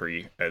the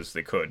country as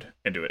they could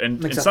and do it.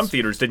 And some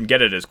theaters didn't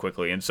get it as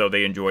quickly, and so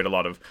they enjoyed a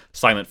lot of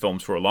silent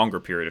films for a longer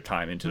period of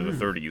time into the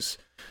 30s.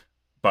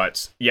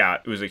 But yeah,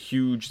 it was a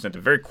huge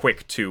incentive, very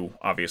quick to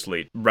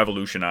obviously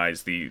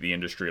revolutionize the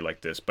industry like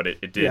this. But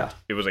it did. Yeah.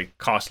 It was a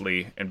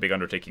costly and big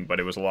undertaking, but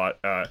it was a lot.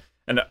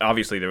 And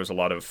obviously there was a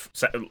lot of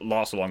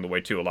loss along the way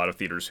too. A lot of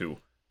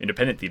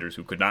independent theaters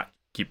who could not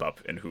keep up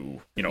and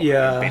who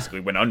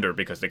basically went under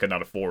because they could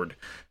not afford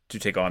to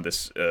take on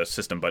this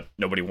system, but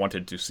nobody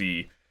wanted to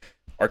see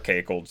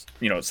archaic old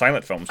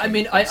silent films. I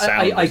mean,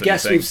 I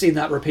guess we've seen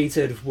that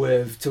repeated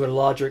to a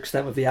larger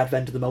extent with the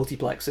advent of the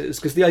multiplexes,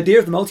 because the idea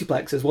of the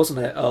multiplexes, wasn't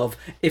it, of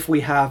if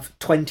we have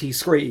 20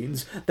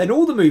 screens then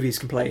all the movies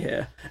can play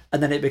here,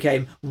 and then it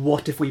became,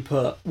 what if we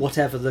put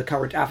whatever the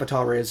current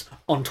avatar is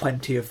on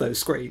 20 of those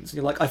screens? And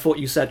you're like, I thought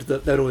you said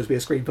that there'd always be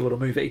a screen per little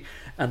movie,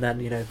 and then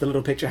the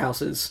little picture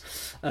houses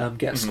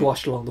get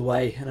squashed along the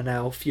way and are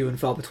now few and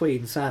far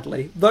between,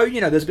 sadly, though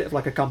there's a bit of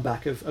like a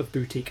comeback of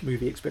boutique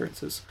movie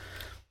experiences.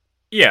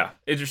 Yeah,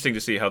 interesting to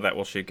see how that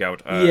will shake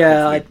out.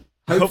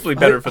 Hopefully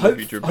better for the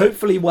future. But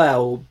hopefully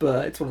well,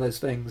 but it's one of those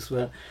things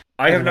where...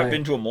 I have not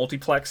been to a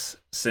multiplex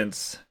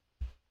since,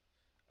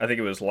 I think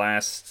it was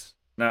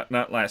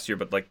not last year,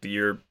 but like the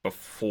year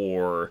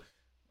before,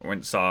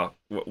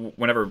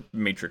 whenever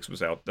Matrix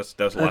was out. That's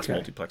the last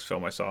multiplex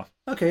film I saw.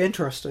 Okay,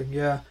 interesting,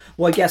 yeah.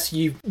 Well, I guess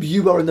you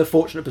are in the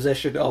fortunate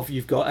position of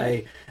you've got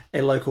a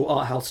local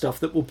art house stuff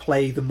that will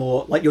play the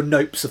more, like your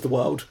Nopes of the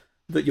world,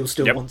 that you'll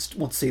still want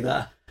to see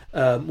there.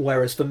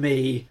 Whereas for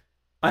me,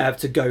 I have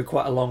to go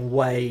quite a long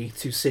way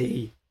to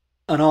see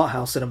an art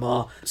house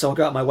cinema, so I'll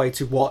go out of my way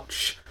to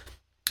watch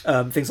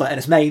things like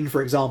Ennis Main,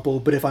 for example.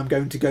 But if I'm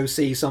going to go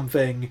see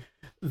something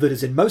that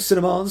is in most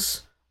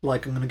cinemas,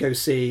 like I'm going to go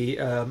see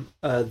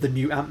the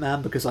new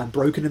Ant-Man because I'm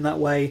broken in that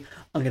way,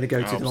 I'm going to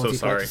go to the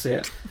multiplex to see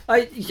it.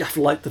 I've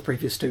liked the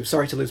previous two.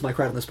 Sorry to lose my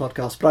crowd on this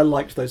podcast, but I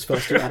liked those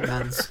first two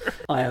Ant-Mans.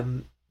 I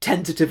am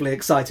tentatively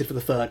excited for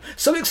the third.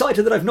 So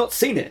excited that I've not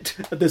seen it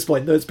at this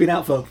point, though it's been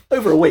out for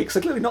over a week,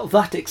 so clearly not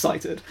that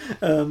excited.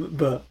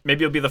 But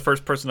maybe you'll be the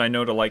first person I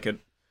know to like it.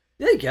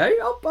 There you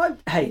go.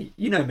 Hey,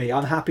 you know me.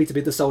 I'm happy to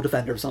be the sole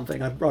defender of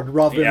something. I'd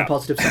rather be on the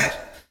positive side.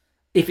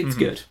 If it's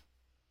good.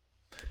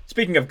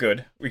 speaking of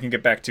good, we can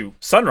get back to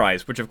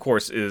Sunrise, which of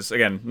course is,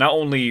 again, not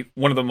only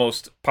one of the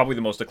most, probably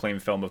the most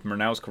acclaimed film of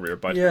Murnau's career,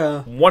 but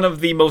one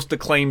of the most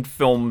acclaimed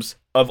films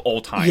of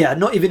all time. Yeah,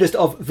 not even just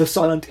of the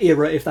silent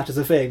era, if that is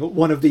a thing.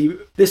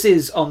 This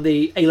is on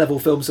the A-level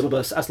film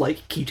syllabus as,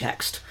 like, key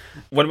text.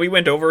 When we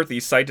went over the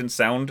Sight and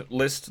Sound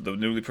list, the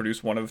newly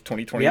produced one of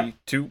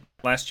 2022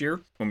 last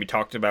year, when we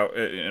talked about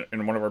it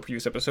in one of our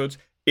previous episodes,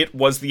 it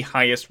was the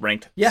highest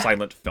ranked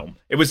silent film.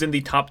 It was in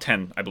the top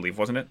 10, I believe,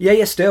 wasn't it?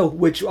 Yeah, still,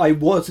 which I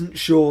wasn't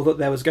sure that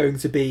there was going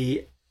to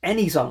be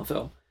any silent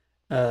film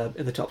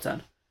in the top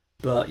 10.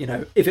 But, you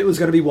know, if it was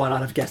going to be one,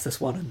 I'd have guessed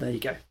this one, and there you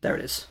go. There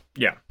it is.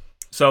 Yeah.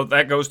 So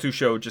that goes to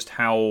show just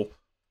how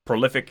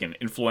prolific and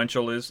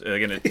influential is.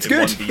 Again, it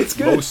won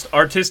the most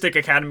artistic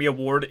Academy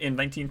Award in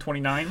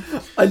 1929.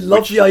 I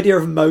love the idea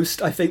of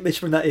most. I think they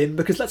should bring that in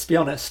because let's be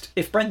honest,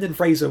 if Brendan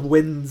Fraser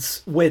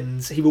wins,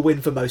 he will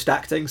win for most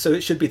acting. So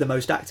it should be the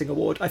most acting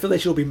award. I feel they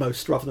should be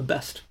most rather than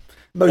best.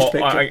 Most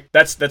picture.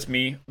 That's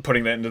me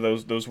putting that into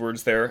those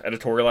words there,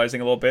 editorializing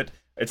a little bit.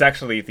 It's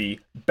actually the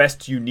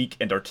best unique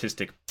and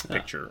artistic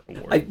picture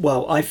award.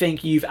 I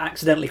think you've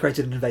accidentally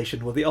created an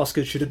innovation where the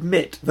Oscars should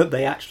admit that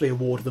they actually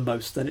award the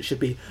most. Then it should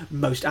be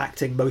most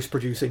acting, most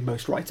producing,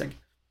 most writing.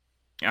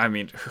 I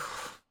mean,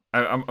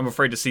 I'm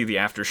afraid to see the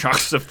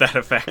aftershocks of that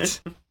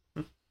effect.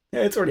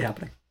 Yeah, it's already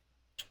happening.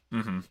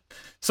 Mm-hmm.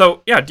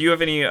 So, yeah, do you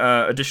have any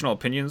additional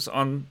opinions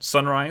on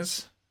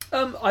Sunrise?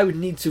 I would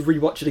need to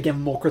rewatch it again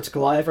with more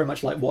critical eye. I very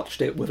much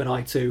watched it with an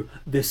eye to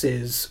this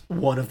is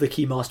one of the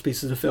key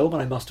masterpieces of film,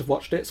 and I must have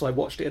watched it. So I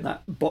watched it in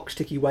that box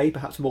ticky way,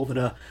 perhaps more than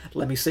a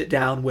let me sit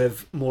down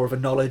with more of a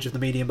knowledge of the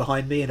medium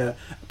behind me and a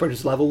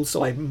British level.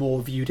 So I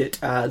more viewed it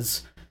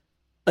as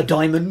a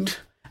diamond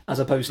as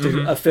opposed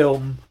to a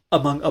film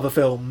among other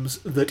films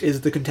that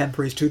is the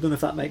contemporaries to them,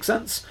 if that makes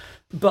sense.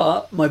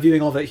 But my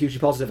viewing of it hugely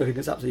positive. I think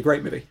it's an absolutely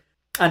great movie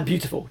and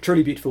beautiful,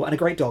 truly beautiful, and a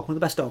great dog, one of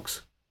the best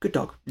dogs. Good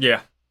dog.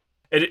 Yeah.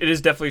 It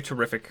is definitely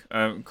terrific,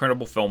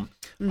 incredible film.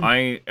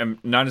 I am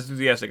not as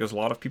enthusiastic as a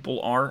lot of people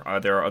are.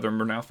 There are other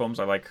Murnau films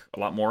I like a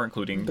lot more,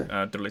 including Der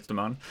letzte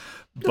Mann.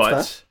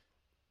 But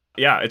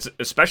yeah, it's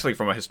especially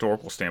from a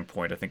historical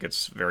standpoint, I think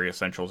it's very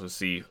essential to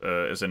see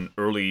as an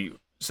early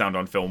sound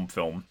on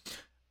film.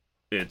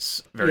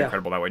 It's very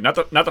incredible that way. Not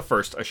the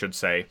first, I should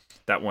say.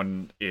 That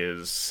one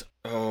is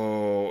I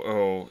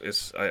want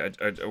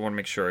to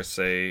make sure I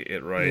say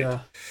it right. Yeah.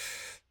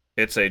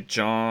 It's a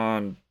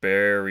John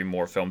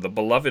Barrymore film, The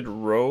Beloved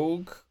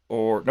Rogue,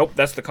 nope,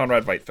 that's the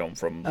Conrad Veidt film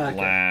from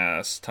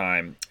last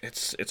time.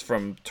 It's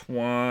from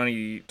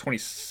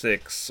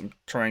 2026. I'm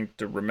trying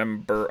to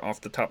remember off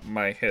the top of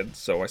my head,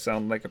 so I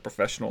sound like a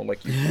professional,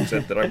 like you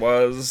said that I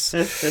was.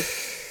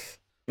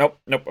 Nope,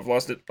 I've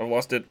lost it.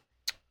 Let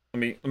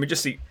me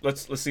just see.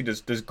 Let's see.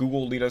 Does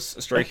Google lead us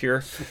astray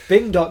here?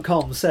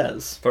 Bing.com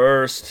says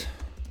first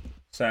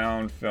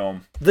sound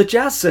film. The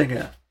Jazz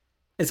Singer.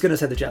 It's going to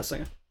say The Jazz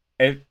Singer.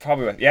 It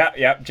probably was.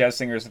 Yeah, Jazz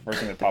Singer is the first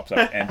thing that pops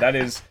up. And that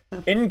is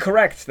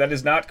incorrect. That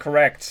is not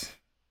correct.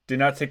 Do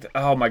not take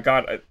oh my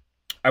god.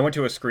 I went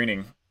to a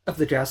screening. Of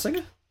The Jazz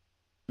Singer?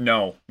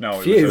 No.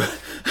 Phew.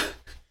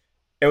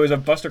 It was a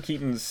Buster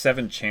Keaton's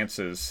 7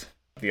 Chances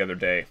the other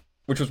day,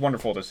 which was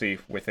wonderful to see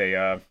with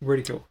a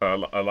really cool a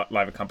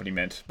live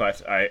accompaniment.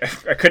 But I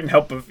couldn't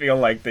help but feel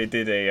like they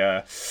did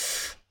a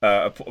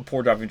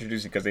poor job of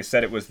introducing, because they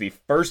said it was the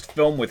first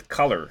film with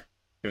color.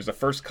 It was the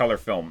first color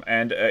film,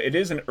 and it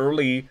is an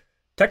early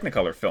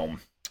Technicolor film.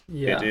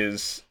 Yeah. It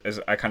is,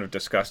 as I kind of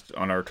discussed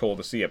on our Total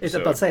to See episode. It's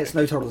about to say it's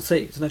no Total to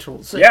See. It's no Total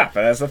to See. Yeah,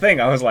 but that's the thing.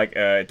 I was like,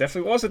 it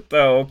definitely wasn't,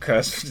 though,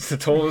 because the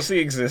Total to See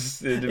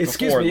existed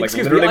before.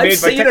 Excuse me. I've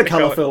seen a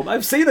color film.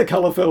 I've seen a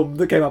color film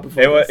that came out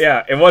before.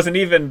 It wasn't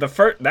even the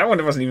first. That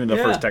one wasn't even the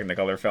first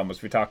Technicolor film,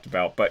 as we talked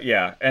about. But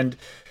yeah,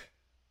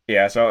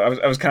 so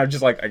I was kind of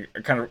just like, I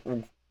kind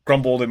of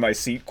grumbled in my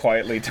seat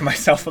quietly to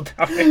myself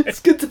about it. It's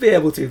good to be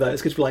able to, though.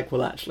 It's good to be like,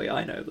 well, actually,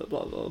 I know that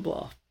blah, blah,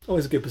 blah.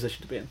 Always a good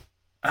position to be in.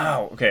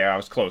 Oh, okay, I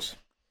was close.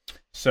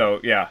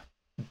 So, yeah.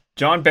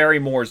 John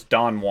Barrymore's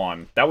Don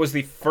Juan. That was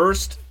the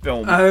first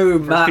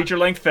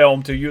feature-length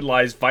film to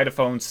utilize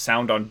Vitaphone's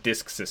sound on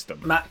disc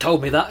system. Matt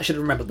told me that. I should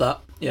have remembered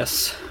that.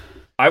 Yes.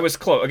 I was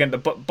close. Again, the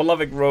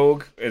Beloved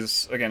Rogue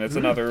is, again, it's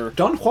another...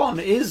 Don Juan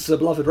is a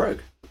Beloved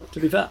Rogue, to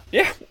be fair.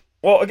 Yeah.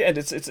 Well, again,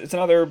 it's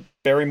another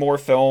Barrymore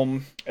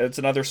film. It's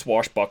another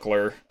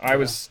swashbuckler. I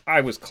was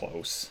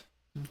close.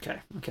 Okay.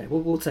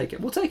 We'll take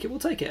it. We'll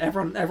take it.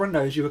 Everyone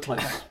knows you were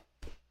close.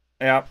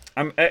 Yeah,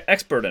 I'm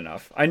expert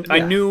enough. I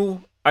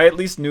at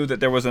least knew that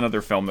there was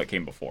another film that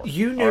came before.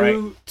 You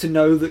knew to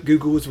know that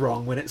Google was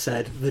wrong when it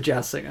said The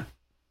Jazz Singer.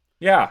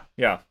 Yeah.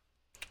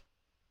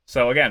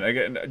 So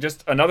again,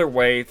 just another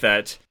way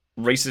that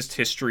racist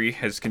history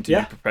has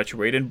continued to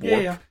perpetuate and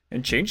warp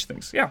and change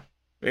things. Yeah.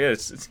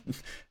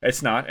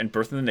 It's not, and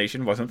Birth of the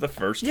Nation wasn't the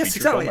first. Yes,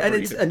 exactly, and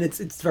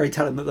it's very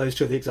telling that those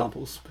two are the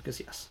examples,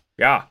 because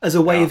as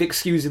a way of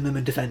excusing them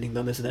and defending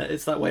them, isn't it?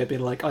 It's that way of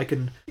being like, I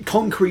can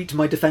concrete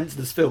my defense of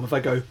this film if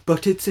I go,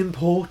 but it's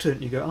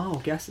important. You go, oh,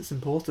 I guess it's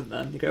important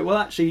then. You go, well,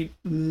 actually,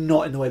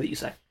 not in the way that you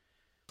say.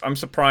 I'm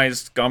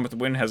surprised Gone with the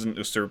Wind hasn't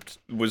usurped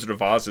Wizard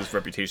of Oz's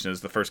reputation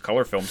as the first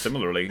color film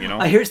similarly, you know?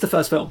 I hear it's the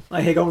first film.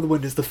 I hear Gone with the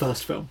Wind is the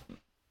first film.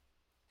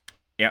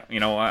 Yeah, you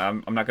know,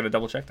 I'm not going to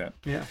double check that.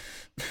 Yeah.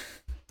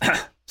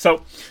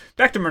 So,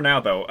 back to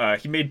Murnau, though.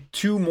 He made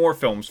 2 more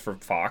films for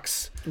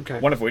Fox,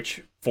 one of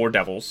which, Four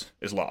Devils,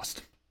 is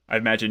lost. I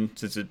imagine,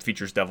 since it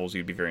features devils,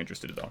 you'd be very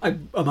interested, though.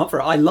 I'm up for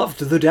it. I loved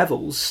The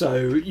Devils, so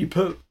you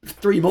put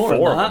 3 more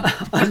in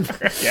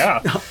that.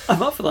 Yeah.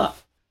 I'm up for that.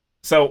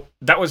 So,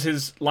 that was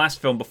his last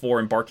film before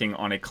embarking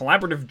on a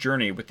collaborative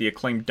journey with the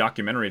acclaimed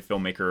documentary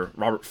filmmaker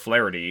Robert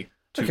Flaherty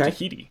to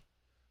Tahiti.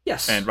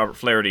 Yes. And Robert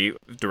Flaherty,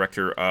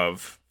 director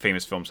of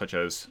famous films such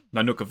as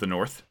Nanook of the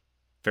North,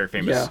 very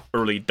famous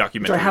early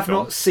documentary Which I have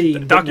film. not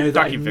seen, but know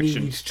that I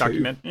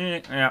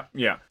need to.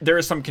 Yeah. There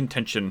is some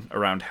contention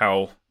around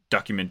how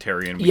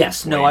documentarian.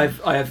 Yes, no, I've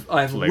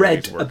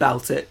read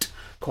about it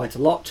quite a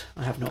lot.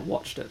 I have not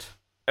watched it.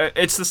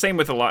 It's the same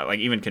with a lot, like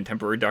even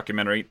contemporary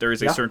documentary. There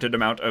is a certain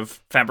amount of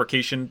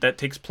fabrication that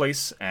takes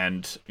place,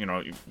 and you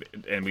know,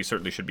 and we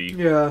certainly should be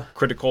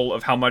critical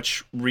of how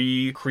much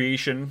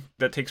recreation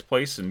that takes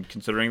place, and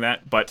considering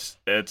that. But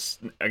it's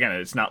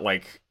not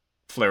like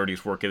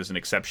Flaherty's work is an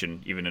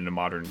exception, even in a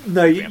modern.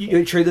 No,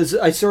 you're true.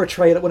 I saw a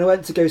trailer when I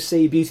went to go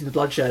see Beauty and the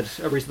Bloodshed,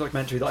 a recent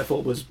documentary that I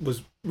thought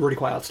was really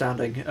quite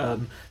outstanding.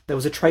 There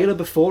was a trailer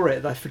before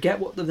it. I forget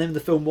what the name of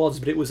the film was,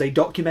 but it was a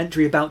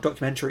documentary about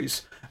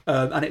documentaries.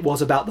 And it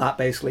was about that,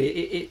 basically.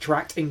 It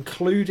tracked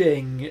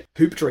including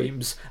Hoop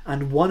Dreams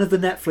and one of the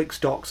Netflix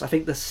docs, I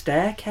think The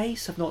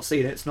Staircase. I've not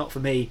seen it, it's not for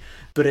me,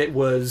 but it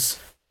was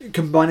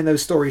combining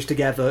those stories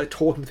together,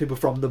 talking to people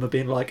from them and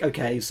being like,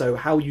 okay, so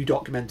how you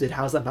documented,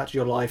 how's that impacted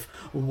your life,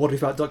 what do you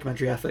think about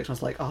documentary ethics? And I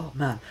was like, oh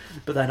man.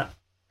 But then,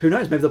 who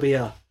knows, maybe there'll be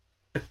a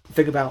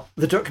thing about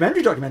the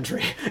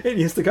documentary in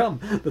years to come.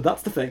 But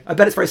that's the thing. I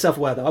bet it's very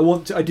self-aware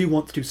though. I do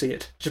want to see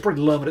it. Should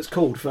probably learn what it's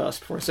called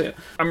first before I see it.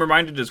 I'm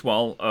reminded as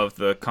well of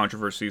the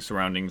controversy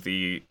surrounding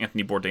the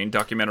Anthony Bourdain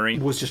documentary.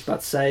 Was just about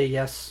to say,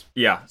 yes.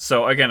 Yeah,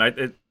 so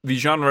again, the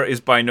genre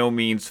is by no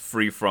means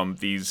free from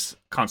these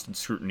constant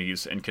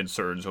scrutinies and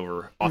concerns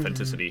over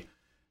authenticity.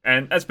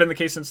 And that's been the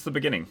case since the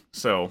beginning.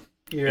 So,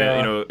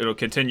 it'll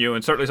continue,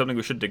 and certainly something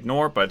we shouldn't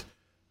ignore, but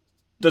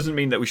doesn't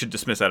mean that we should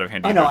dismiss out of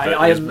hand. I know,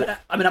 I'm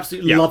an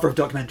absolute lover of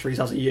documentaries,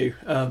 as are you.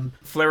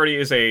 Flaherty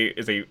is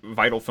a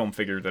vital film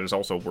figure that is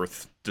also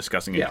worth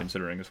discussing and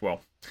considering as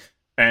well.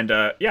 And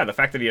the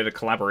fact that he had a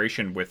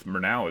collaboration with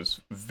Murnau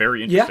is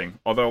very interesting,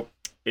 although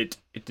it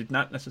did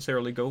not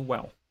necessarily go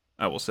well,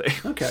 I will say.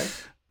 Okay.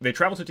 They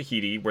traveled to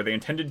Tahiti, where they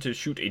intended to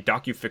shoot a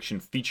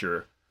docufiction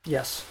feature.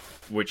 Yes.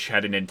 Which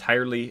had an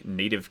entirely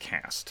native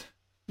cast.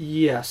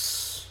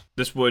 Yes.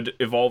 This would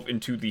evolve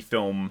into the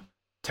film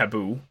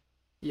Taboo.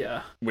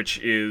 Yeah. Which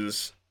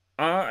is,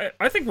 I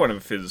think, one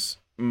of his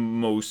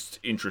most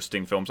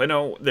interesting films. I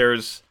know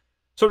there's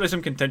certainly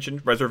some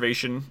contention,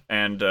 reservation,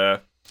 and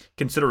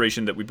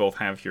consideration that we both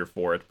have here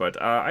for it,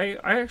 but I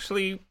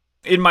actually,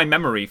 in my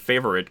memory,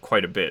 favor it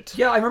quite a bit.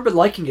 Yeah, I remember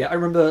liking it. I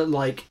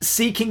remember,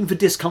 seeking the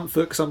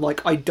discomfort, because I'm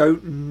like, I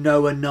don't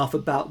know enough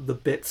about the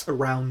bits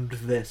around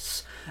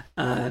this,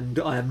 and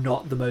I am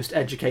not the most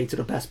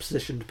educated or best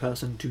positioned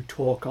person to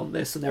talk on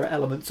this, and there are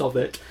elements of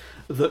it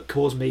that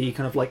cause me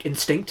kind of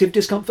instinctive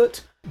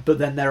discomfort, but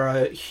then there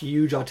are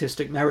huge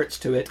artistic merits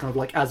to it, kind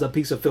of as a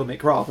piece of filmic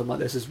craft. I'm like,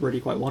 this is really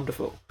quite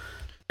wonderful.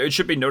 It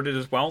should be noted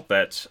as well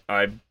that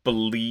I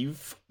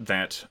believe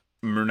that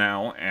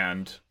Murnau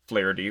and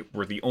Flaherty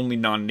were the only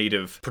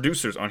non-native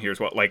producers on here as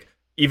well.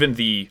 Even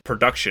the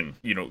production,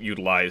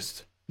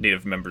 utilized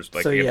native members,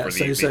 for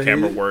the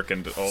camera work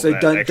and all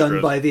that. So done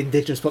by the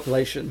indigenous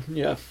population,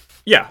 yeah.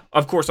 Yeah,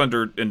 of course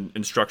under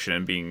instruction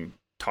and being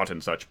taught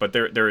and such, but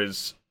there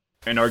is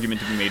an argument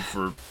to be made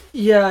for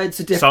it's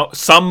a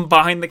some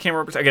behind the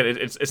camera. Again,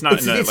 it's not.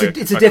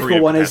 It's a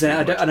difficult one,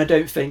 isn't it? I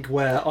don't think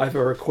we're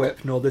either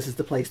equipped nor this is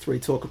the place to really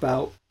talk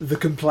about the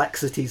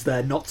complexities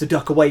there. Not to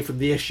duck away from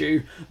the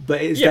issue, but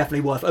it's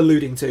definitely worth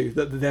alluding to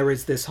that there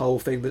is this whole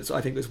thing that's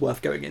I think that's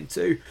worth going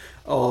into,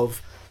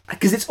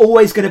 because it's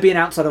always going to be an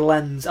outsider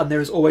lens, and there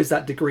is always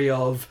that degree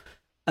of.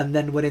 And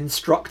then when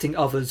instructing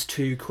others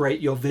to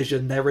create your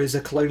vision, there is a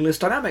colonialist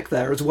dynamic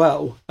there as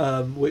well,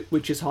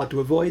 which is hard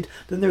to avoid.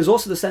 Then there's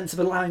also the sense of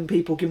allowing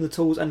people, given the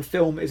tools, and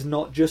film is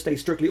not just a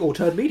strictly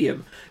auteured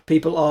medium.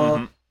 People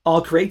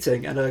are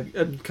creating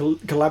and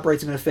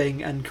collaborating on a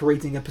thing and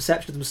creating a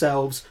perception of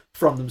themselves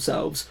from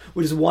themselves,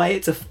 which is why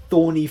it's a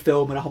thorny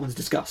film and a hard one to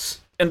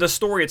discuss. And the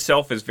story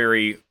itself is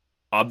very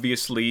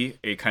obviously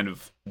a kind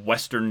of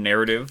Western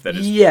narrative that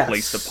is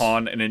placed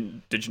upon an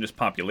indigenous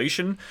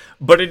population,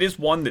 but it is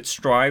one that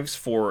strives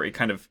for a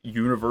kind of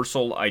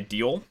universal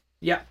ideal.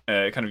 Yeah.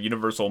 Kind of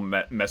universal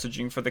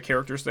messaging for the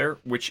characters there,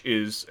 which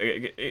is,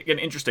 again,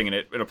 interesting, and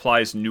it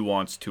applies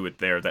nuance to it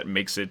there that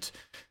makes it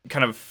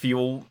kind of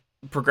feel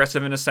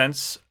progressive in a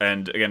sense,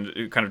 and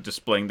again, kind of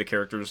displaying the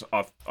characters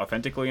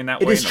authentically in that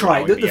way. It is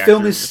trying. The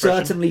film is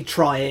certainly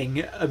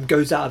trying,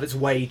 goes out of its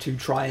way to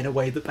try in a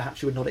way that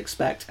perhaps you would not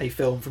expect a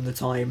film from the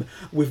time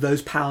with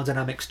those power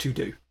dynamics to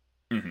do.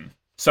 Mm-hmm.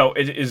 So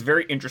it is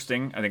very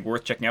interesting. I think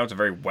worth checking out. It's a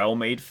very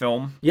well-made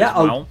film. Yeah, as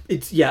well.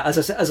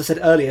 As I said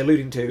earlier,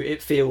 alluding to,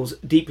 it feels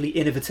deeply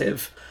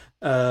innovative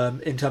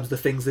in terms of the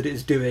things that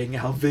it's doing,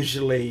 how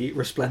visually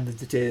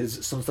resplendent it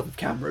is, some stuff with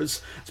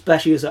cameras,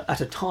 especially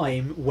at a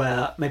time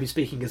where, maybe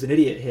speaking as an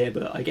idiot here,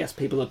 but I guess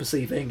people are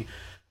perceiving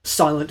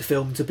silent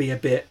film to be a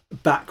bit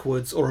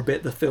backwards or a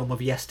bit the film of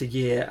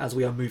yesteryear as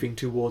we are moving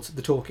towards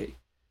the talkie.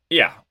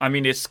 Yeah, I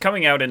mean, it's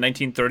coming out in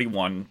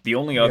 1931. The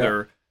only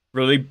other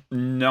really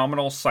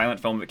nominal silent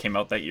film that came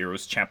out that year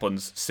was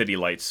Chaplin's City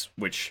Lights,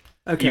 which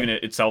even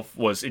itself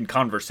was in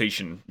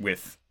conversation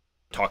with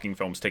talking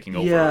films taking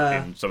over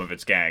in some of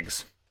its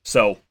gags.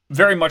 So,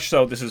 very much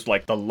so, this is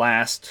like the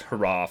last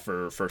hurrah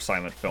for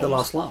silent films. The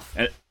last laugh.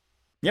 And,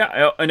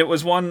 and it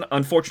was one,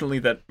 unfortunately,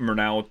 that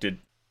Murnau did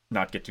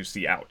not get to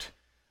see out,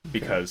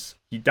 because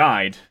he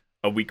died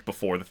a week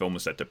before the film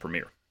was set to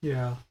premiere.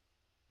 Yeah.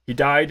 He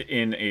died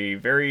in a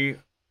very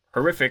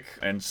horrific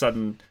and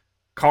sudden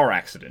car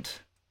accident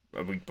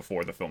a week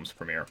before the film's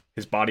premiere.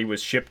 His body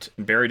was shipped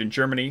and buried in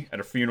Germany at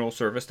a funeral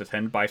service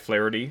attended by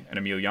Flaherty and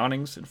Emil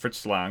Jannings, and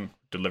Fritz Lang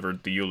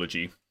delivered the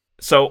eulogy.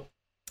 So,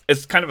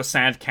 it's kind of a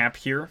sad cap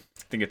here.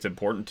 I think it's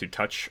important to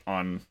touch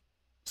on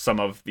some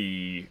of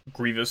the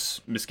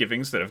grievous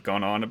misgivings that have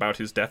gone on about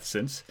his death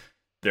since.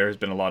 There has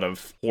been a lot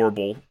of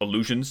horrible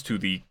allusions to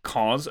the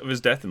cause of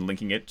his death and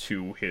linking it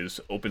to his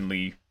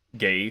openly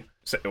gay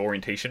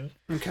orientation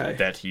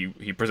that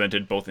he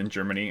presented both in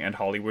Germany and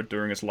Hollywood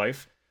during his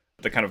life.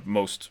 The kind of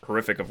most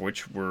horrific of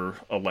which were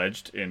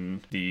alleged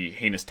in the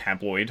heinous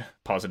tabloid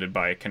posited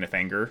by Kenneth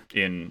Anger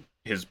in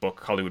his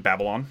book Hollywood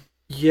Babylon.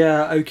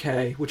 Yeah,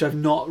 okay, which I've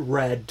not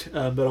read,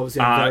 but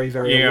obviously I'm very,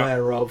 very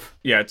aware of.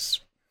 Yeah,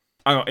 it's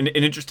an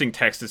interesting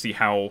text to see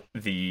how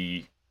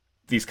these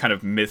kind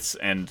of myths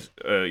and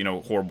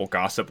horrible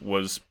gossip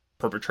was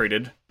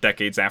perpetrated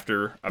decades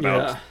after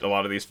about a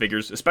lot of these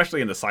figures,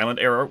 especially in the silent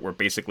era, where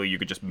basically you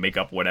could just make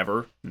up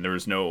whatever, and there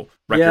was no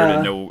record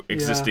and no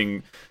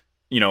existing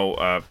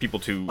people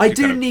to I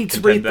do need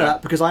to read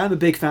that because I am a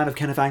big fan of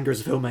Kenneth Anger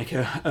as a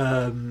filmmaker.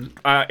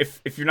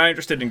 If you're not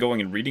interested in going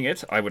and reading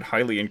it, I would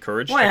highly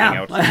encourage checking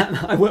out.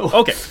 I will.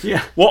 Okay.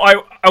 Yeah. Well,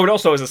 I would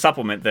also, as a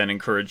supplement, then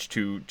encourage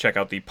to check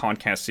out the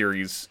podcast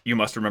series You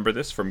Must Remember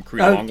This from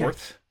Cree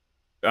Longworth,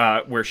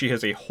 where she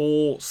has a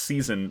whole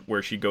season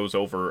where she goes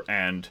over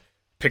and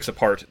picks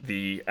apart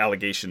the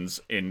allegations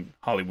in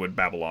Hollywood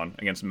Babylon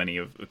against many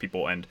of the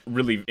people and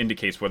really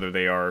indicates whether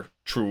they are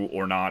true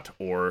or not,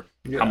 or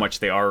how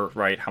much they are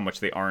right, how much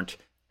they aren't,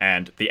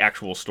 and the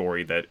actual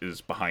story that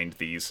is behind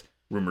these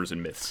rumors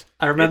and myths.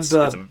 I remember it's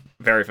a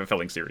very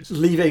fulfilling series.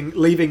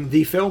 Leaving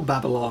the film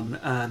Babylon,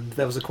 and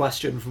there was a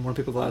question from one of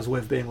the people that I was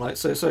with being like,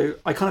 so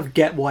I kind of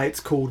get why it's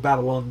called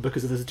Babylon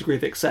because there's a degree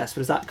of excess, but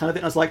is that kind of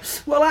thing? I was like,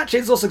 well, actually,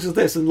 it's also because of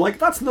this, and like,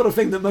 that's not a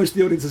thing that most of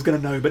the audience is going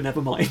to know, but never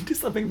mind.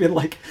 It's something being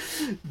like,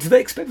 do they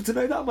expect them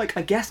to know that? I'm like,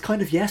 I guess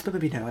kind of yes, but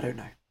maybe no, I don't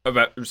know.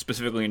 About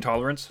specifically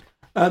intolerance?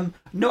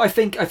 No, I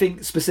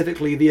think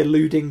specifically the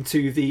alluding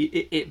to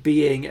it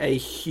being a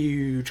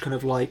huge kind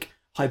of like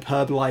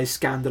hyperbolized,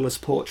 scandalous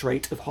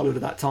portrait of Hollywood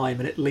at that time,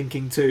 and it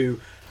linking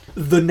to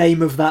the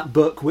name of that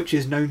book, which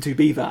is known to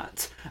be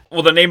that.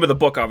 Well, the name of the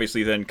book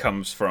obviously then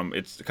comes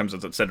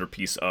as a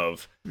centerpiece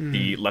of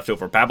the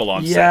leftover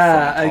Babylon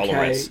set from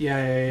Intolerance,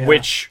 yeah.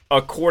 Which,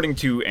 according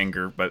to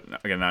Anger, but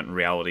again not in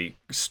reality,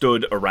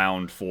 stood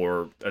around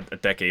for a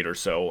decade or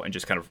so and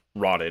just kind of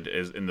rotted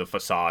as in the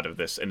facade of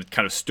this, and it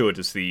kind of stood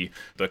as the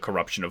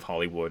corruption of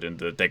Hollywood and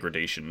the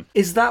degradation.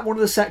 Is that one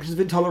of the sections of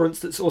Intolerance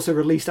that's also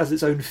released as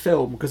its own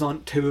film? Because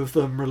aren't two of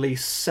them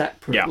released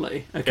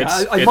separately? Yeah. Okay,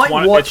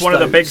 It's one of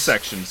the big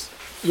sections.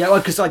 Yeah, well,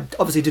 because I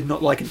obviously did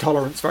not like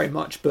Intolerance very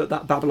much, but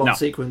that Babylon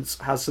sequence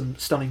has some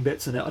stunning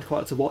bits in it. I'd quite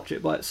like to watch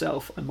it by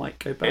itself. I might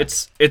go back.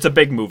 It's a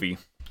big movie.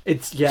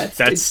 It's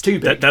too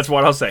big. That's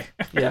what I'll say.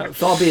 Yeah,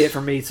 far be it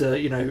from me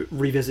to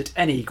revisit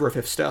any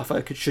Griffith stuff.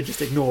 I should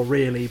just ignore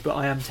really, but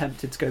I am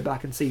tempted to go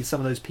back and see some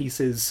of those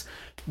pieces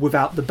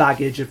without the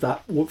baggage of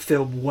that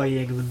film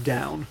weighing them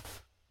down.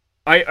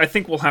 I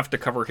think we'll have to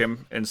cover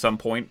him in some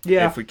point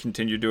if we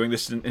continue doing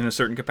this in a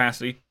certain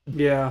capacity.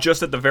 Yeah.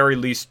 Just at the very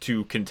least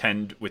to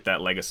contend with that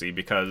legacy,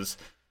 because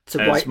to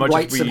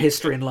write some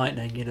history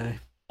enlightening,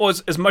 Well,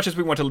 as much as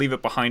we want to leave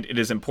it behind, it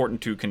is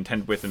important to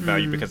contend with and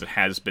value because it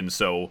has been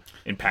so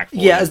impactful.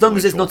 Yeah, as long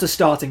as it's not a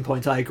starting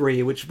point, I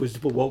agree, which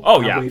was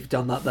we've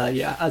done that there,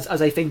 yeah. As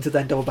a thing to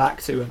then double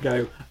back to and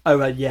go,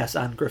 yes,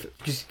 and Griffith.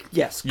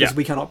 Because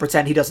we cannot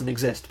pretend he doesn't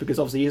exist, because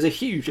obviously he has a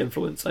huge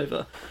influence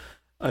over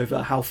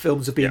how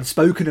films have been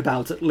spoken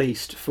about, at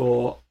least,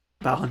 for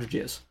about 100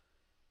 years.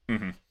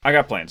 Mm-hmm. I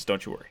got plans,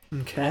 don't you worry.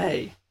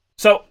 Okay.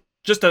 So,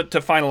 just to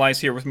finalize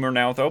here with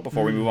Murnau, though,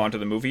 before we move on to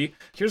the movie,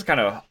 here's kind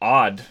of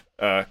odd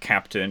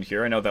cap to end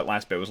here. I know that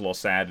last bit was a little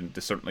sad, and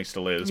this certainly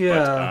still is,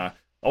 but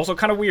also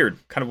kind of weird.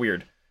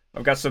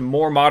 I've got some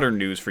more modern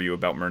news for you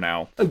about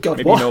Murnau. Oh, God,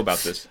 Maybe what? you know about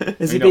this.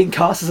 Is he being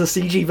cast as a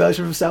CG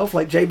version of himself,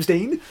 like James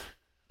Dean?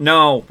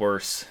 No,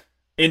 worse.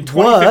 In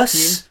 2015...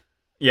 Worse?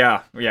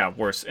 Yeah,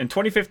 worse. In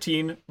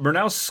 2015,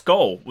 Murnau's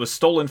skull was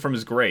stolen from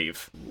his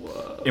grave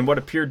in what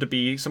appeared to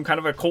be some kind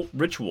of occult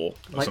ritual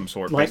of some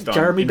sort. Like based on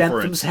Jeremy inference.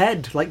 Bentham's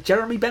head. Like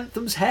Jeremy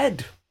Bentham's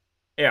head.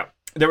 Yeah.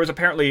 There was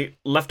apparently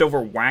leftover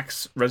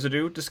wax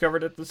residue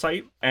discovered at the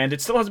site, and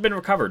it still hasn't been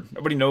recovered.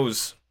 Nobody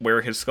knows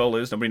where his skull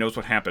is. Nobody knows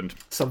what happened.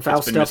 Some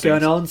Faust stuff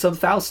going on. Some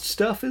Faust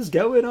stuff is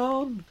going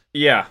on.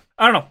 Yeah.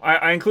 I don't know.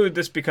 I included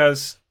this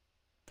because,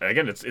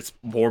 again, it's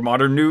more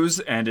modern news,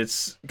 and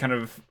it's kind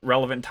of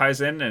relevant, ties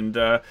in, and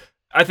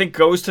I think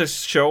goes to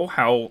show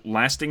how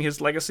lasting his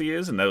legacy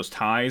is, and those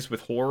ties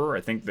with horror. I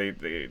think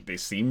they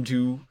seem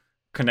to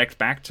connect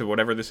back to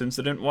whatever this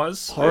incident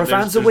was. Horror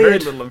fans are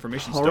weird. Very little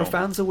information Horror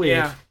fans are weird.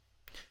 Yeah.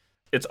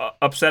 It's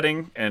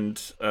upsetting and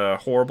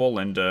horrible,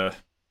 and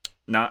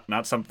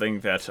not something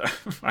that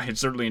I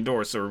certainly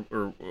endorse or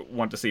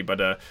want to see,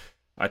 but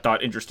I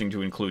thought interesting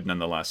to include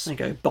nonetheless. There you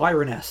go,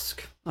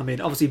 Byron-esque. I mean,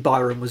 obviously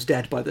Byron was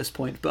dead by this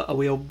point, but are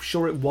we all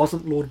sure it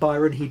wasn't Lord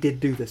Byron? He did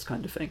do this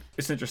kind of thing.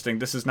 It's interesting.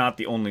 This is not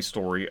the only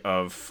story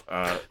of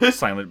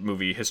silent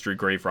movie history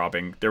grave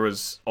robbing. There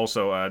was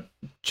also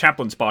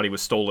Chaplin's body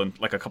was stolen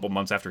like a couple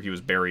months after he was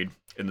buried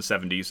in the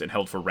 70s and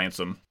held for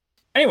ransom.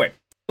 Anyway.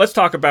 Let's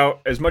talk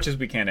about, as much as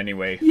we can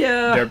anyway,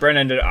 Der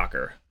brennende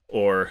Acker,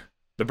 or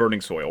The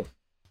Burning Soil.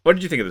 What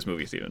did you think of this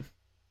movie, Stephen?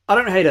 I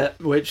don't hate it,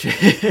 which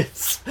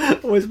is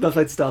always my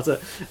favourite starter.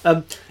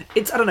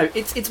 It's one of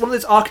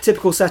those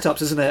archetypical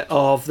setups, isn't it,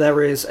 of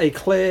there is a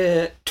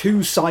clear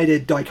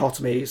two-sided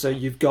dichotomy. So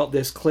you've got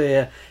this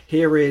clear,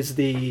 here is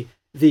the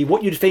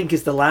what you'd think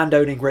is the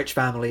landowning rich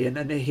family,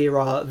 and here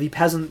are the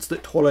peasants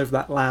that toil over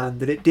that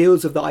land, and it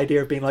deals with the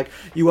idea of being like,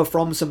 you are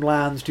from some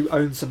land to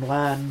own some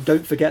land,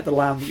 don't forget the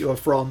land that you are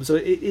from. So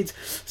it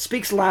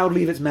speaks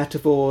loudly of its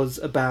metaphors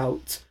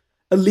about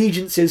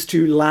allegiances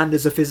to land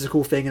as a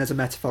physical thing and as a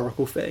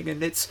metaphorical thing,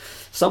 and it's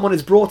someone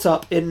is brought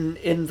up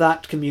in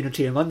that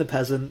community among the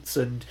peasants,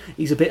 and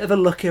he's a bit of a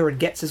looker and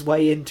gets his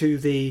way into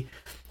the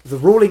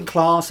ruling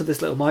class of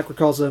this little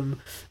microcosm,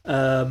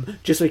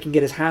 just so he can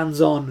get his hands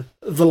on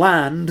the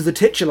land, the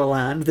titular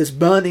land, this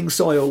burning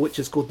soil, which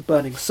is called the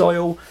burning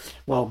soil.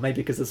 Well, maybe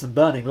because there's some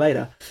burning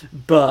later,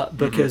 but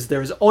because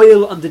there is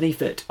oil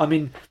underneath it. I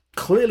mean,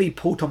 clearly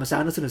Paul Thomas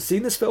Anderson has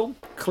seen this film.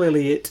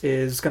 Clearly it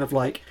is kind of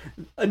like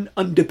an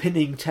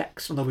underpinning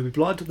text on There Will Be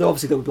Blood. Though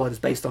obviously There Will Be Blood is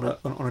based on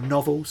a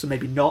novel, so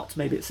maybe not.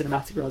 Maybe it's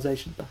cinematic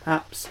realization,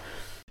 perhaps.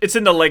 It's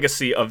in the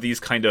legacy of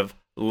these kind of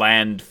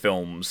land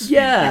films, you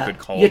could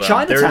call them.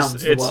 Chinatowns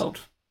of the world.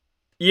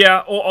 Yeah,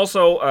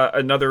 also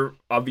another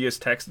obvious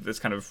text that this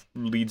kind of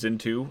leads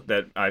into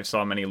that I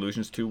saw many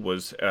allusions to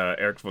was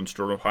Erich von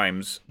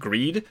Stroheim's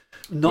Greed.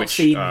 Not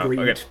seen Greed.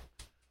 Okay.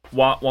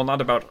 While not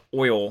about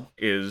oil,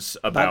 is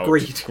about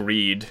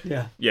greed.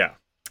 Yeah.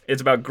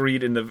 It's about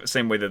greed in the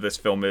same way that this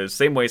film is,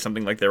 same way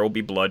something like There Will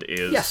Be Blood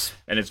is. Yes.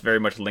 And it's very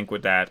much linked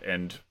with that,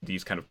 and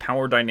these kind of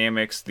power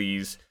dynamics,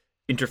 these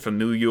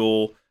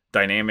interfamilial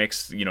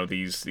dynamics,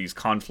 these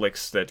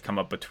conflicts that come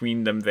up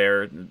between them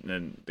there,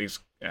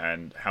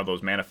 and how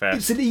those manifest.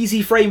 It's an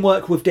easy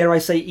framework with, dare I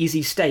say,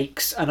 easy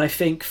stakes, and I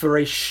think for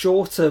a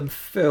shorter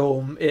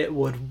film it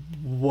would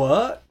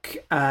work,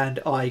 and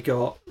I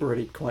got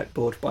really quite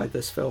bored by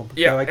this film.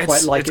 Yeah, I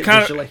quite like it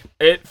visually.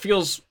 It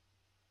feels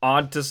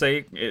odd to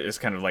say. It's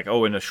kind of like,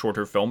 in a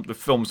shorter film. The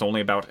film's only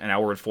about an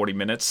hour and 40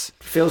 minutes.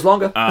 Feels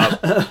longer.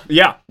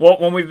 Yeah, well,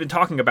 when we've been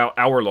talking about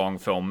hour-long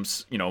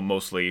films,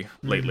 mostly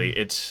lately,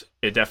 it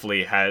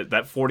definitely has,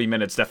 that 40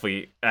 minutes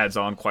definitely adds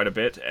on quite a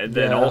bit. And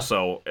then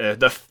also,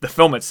 the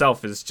film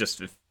itself is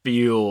just, it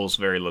feels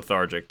very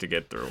lethargic to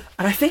get through.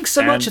 And I think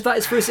much of that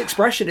is for its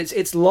expression.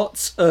 It's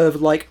lots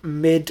of like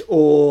mid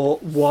or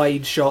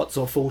wide shots,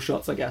 or full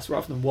shots, I guess,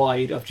 rather than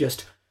wide, of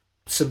just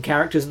some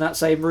characters in that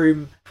same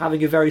room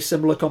having a very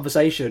similar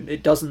conversation.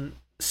 It doesn't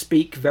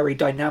speak very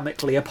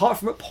dynamically, apart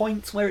from at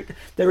points where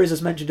there is,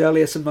 as mentioned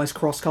earlier, some nice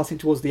cross-cutting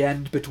towards the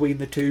end between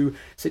the two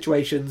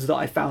situations that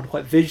I found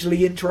quite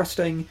visually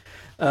interesting.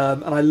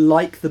 And I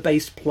like the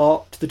base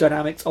plot. The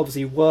dynamics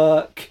obviously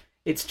work.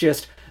 It's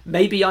just,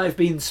 maybe I've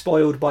been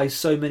spoiled by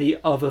so many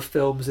other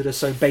films that are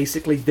so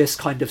basically this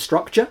kind of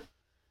structure,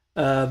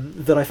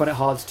 that I find it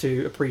hard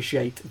to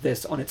appreciate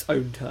this on its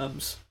own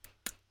terms.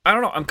 I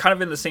don't know, I'm kind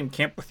of in the same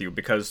camp with you,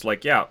 because,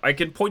 I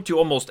can point to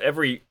almost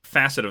every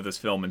facet of this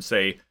film and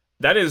say,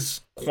 that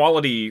is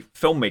quality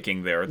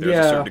filmmaking there.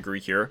 There's a certain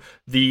degree here.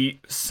 The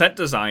set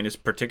design is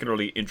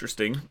particularly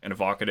interesting and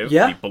evocative.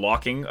 Yeah. The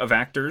blocking of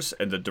actors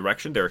and the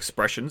direction, their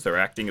expressions, their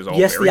acting is all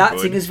very good. Yes, the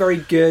acting is very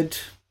good.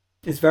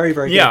 It's very,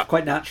 very good.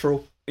 Quite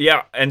natural.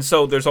 Yeah, and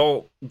so there's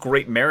all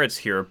great merits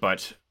here,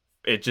 but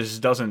it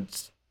just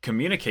doesn't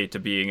communicate to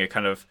being a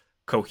kind of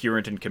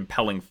coherent and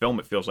compelling film,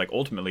 it feels like,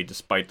 ultimately,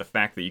 despite the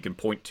fact that you can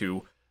point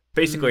to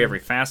basically every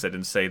facet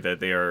and say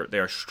that they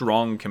are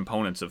strong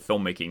components of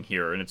filmmaking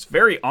here, and it's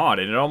very odd,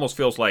 and it almost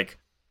feels like,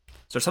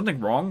 is there something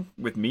wrong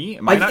with me?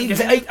 Am I not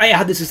getting... I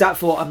had this exact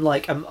thought. I'm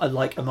like, am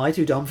I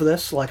too dumb for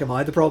this? Like, am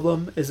I the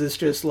problem? Is this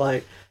just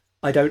like,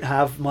 I don't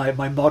have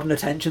my modern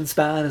attention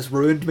span has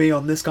ruined me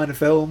on this kind of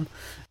film?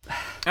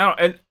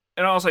 And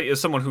also,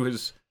 as someone who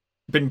has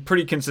been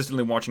pretty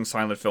consistently watching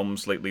silent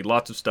films lately.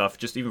 Lots of stuff,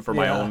 just even for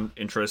my own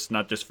interest,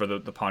 not just for the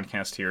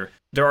podcast here.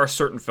 There are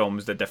certain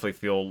films that definitely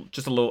feel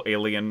just a little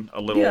alien, a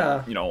little,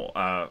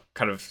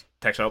 kind of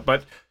textile.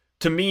 But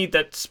to me,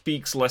 that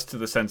speaks less to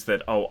the sense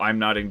that, I'm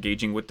not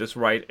engaging with this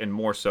right, and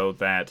more so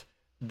that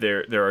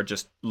there are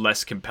just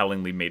less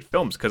compellingly made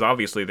films. Because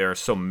obviously there are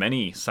so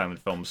many silent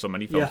films, so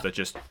many films that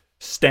just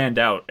stand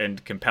out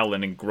and compel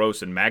and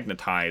engross and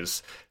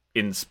magnetize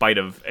in spite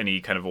of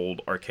any kind of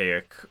old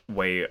archaic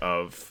way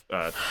of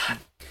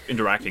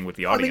interacting with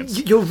the audience. I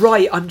mean, you're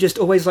right. I'm just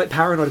always like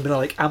paranoid and being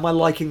like, am I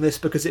liking this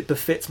because it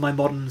befits my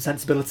modern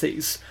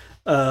sensibilities?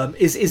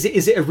 Is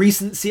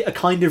it a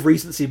kind of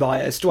recency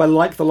bias? Do I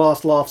like The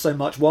Last Laugh so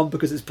much? One,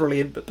 because it's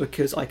brilliant, but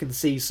because I can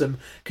see some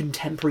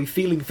contemporary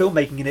feeling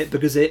filmmaking in it,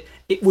 because it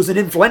was an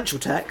influential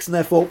text and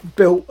therefore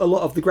built a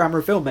lot of the grammar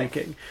of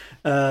filmmaking.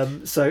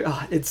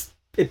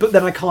 But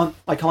then I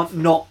can't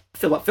not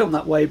feel that film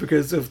that way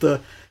because of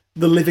the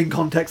living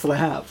context that I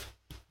have.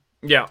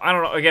 Yeah, I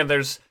don't know. Again,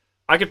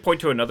 I could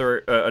point to a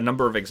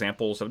number of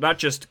examples of not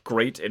just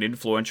great and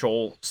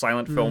influential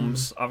silent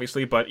films,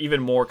 obviously, but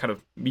even more kind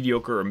of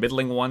mediocre or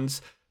middling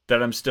ones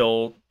that I'm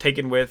still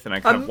taken with and I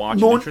kind of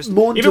watch and interest.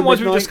 Even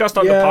ones we've discussed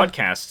on the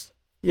podcast.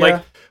 Yeah.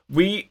 Like,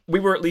 we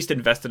were at least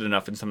invested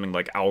enough in something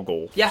like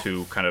Algol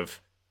to kind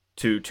of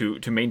to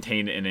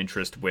maintain an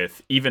interest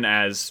with, even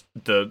as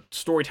the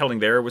storytelling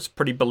there was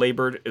pretty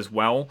belabored as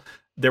well.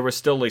 There was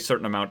still a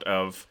certain amount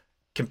of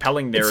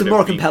compelling narrative. It's a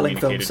more compelling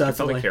film, certainly.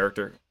 Compelling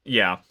character.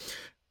 Yeah.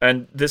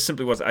 And this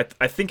simply was, I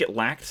think it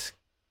lacked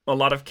a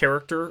lot of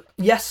character.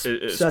 Yes,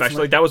 especially.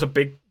 certainly. That was a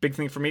big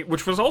thing for me,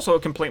 which was also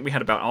a complaint we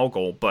had about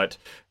Algol, but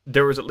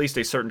there was at least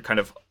a certain kind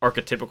of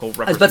archetypical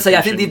representation. I was about to say,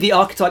 I think the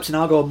archetypes in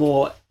Algol are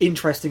more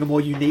interesting and more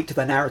unique to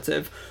their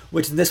narrative,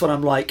 which in this one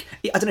I'm like,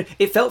 I don't know,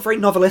 it felt very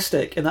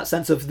novelistic in that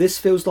sense of this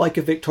feels like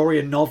a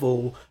Victorian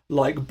novel,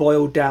 like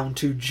boiled down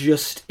to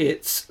just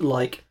its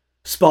like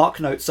Spark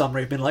Note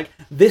summary of being like,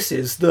 this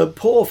is the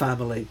poor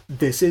family,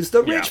 this is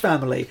the rich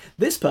family,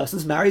 this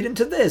person's married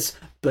into this,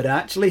 but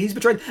actually he's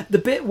betrayed. The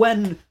bit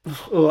when,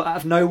 out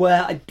of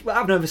nowhere, I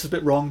don't know if this is a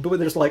bit wrong, but when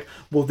they're just like,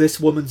 well, this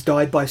woman's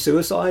died by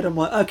suicide, I'm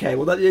like, okay,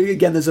 well,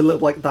 again, there's a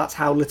little, like, that's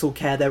how little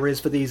care there is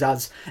for these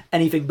as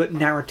anything but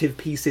narrative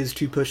pieces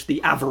to push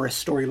the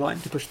avarice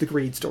storyline, to push the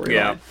greed storyline.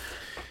 Yeah.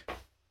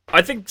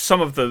 I think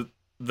some of the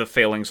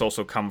failings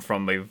also come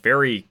from a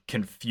very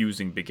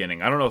confusing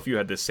beginning. I don't know if you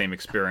had this same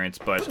experience,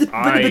 but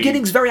the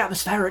beginning's very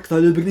atmospheric,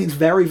 though. The beginning's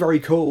very, very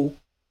cool.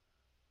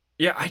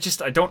 Yeah, I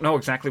don't know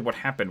exactly what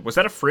happened. Was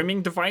that a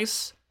framing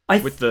device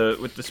with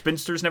the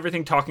spinsters and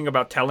everything talking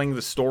about telling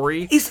the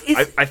story?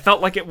 I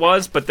felt like it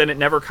was, but then it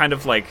never kind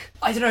of like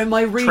I don't know.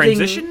 My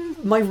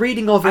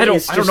reading of it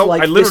is just know.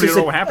 like I literally this is don't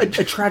know what happened.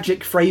 A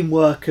tragic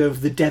framework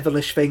of the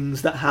devilish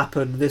things that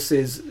happen. This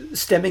is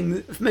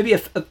stemming maybe a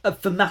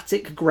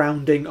thematic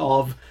grounding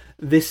of.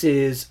 This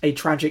is a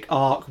tragic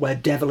arc where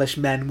devilish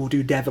men will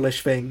do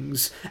devilish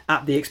things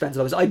at the expense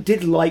of others. I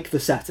did like the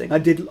setting.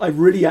 I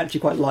really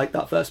actually quite liked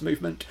that first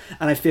movement.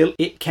 And I feel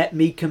it kept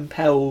me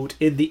compelled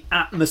in the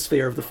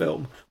atmosphere of the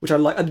film, which I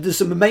like. There's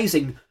some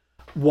amazing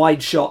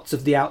wide shots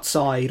of the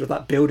outside of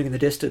that building in the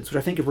distance, which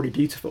I think are really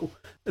beautiful,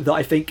 that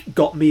I think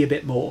got me a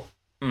bit more.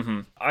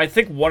 Mm-hmm. I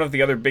think one of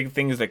the other big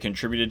things that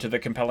contributed to the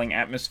compelling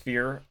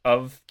atmosphere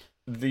of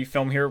the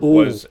film here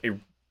was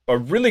a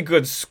really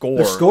good score.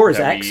 The score is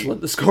excellent.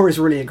 The score is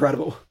really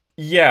incredible.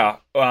 Yeah,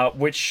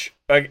 which,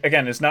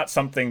 again, is not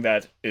something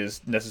that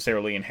is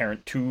necessarily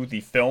inherent to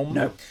the film.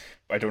 No.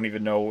 I don't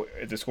even know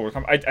if the score would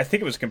come. I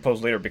think it was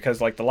composed later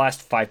because, like, the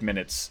last 5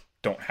 minutes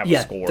don't have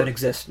a score. Don't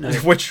exist, no.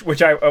 which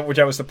I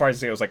was surprised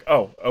to see. I was like,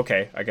 oh,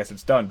 okay, I guess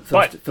it's done.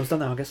 Film's done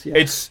now, I guess, yeah.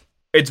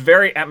 It's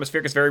very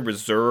atmospheric. It's very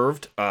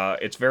reserved.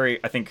 It's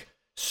very, I think,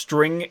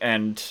 string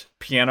and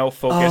piano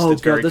focused.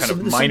 It's very kind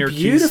of minor key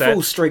set. There's some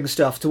beautiful string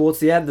stuff towards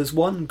the end. There's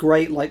one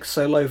great like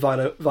solo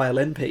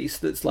violin piece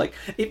that's like,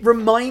 it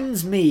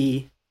reminds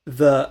me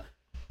that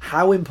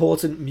how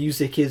important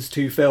music is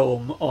to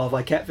film. Of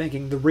I kept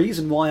thinking the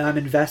reason why I'm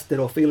invested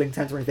or feeling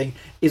tense or anything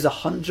is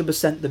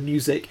 100% the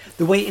music,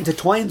 the way it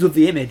intertwines with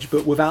the image,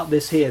 but without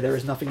this here there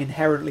is nothing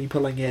inherently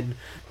pulling in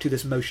to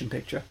this motion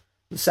picture.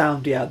 The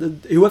sound,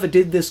 whoever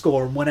did this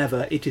score and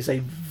whenever, it is a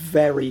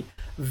very,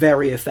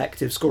 very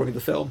effective scoring of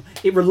the film.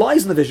 It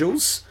relies on the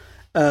visuals,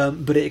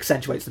 but it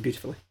accentuates them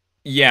beautifully.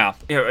 Yeah,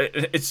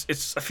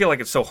 it's. I feel like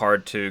it's so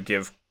hard to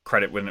give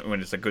credit when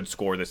it's a good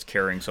score that's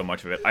carrying so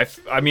much of it.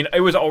 I mean,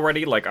 it was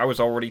already like I was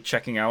already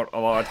checking out a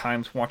lot of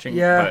times watching.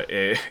 Yeah. But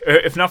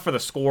if not for the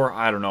score,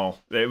 I don't know.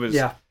 It was.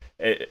 Yeah.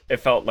 It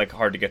felt like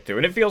hard to get through,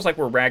 and it feels like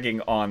we're ragging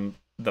on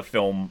the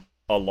film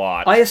a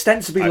lot. I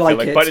ostensibly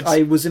like it. But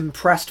I was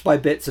impressed by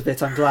bits of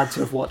it. I'm glad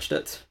to have watched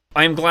it.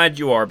 I'm glad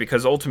you are,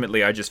 because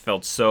ultimately I just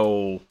felt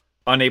so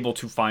unable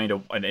to find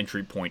an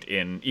entry point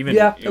in, even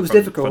it was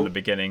difficult from the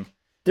beginning.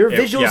 There are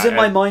visuals in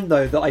my mind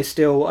though that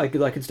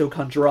I can still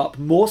conjure up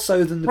more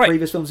so than the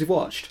previous films you've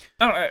watched.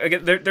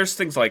 Again, there's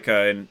things like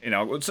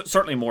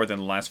certainly more than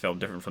the last film,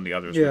 different from the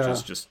others,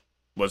 which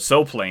was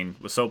so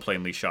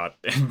plainly shot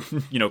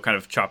and kind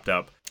of chopped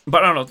up.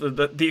 But I don't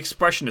know, the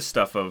expressionist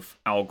stuff of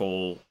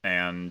Algol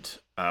and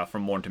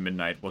From Morn to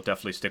Midnight will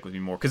definitely stick with me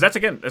more. Because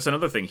that's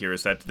another thing here,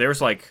 is that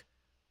there's like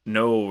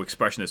no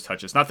expressionist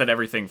touches. Not that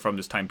everything from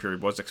this time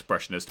period was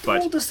expressionist,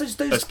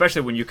 but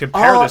especially when you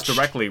compare this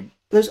directly.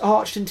 Those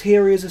arched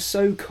interiors are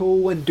so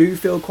cool and do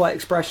feel quite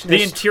expressionist.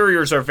 The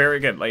interiors are very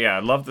good. Like, yeah, I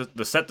love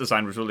the set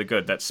design was really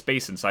good. That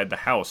space inside the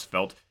house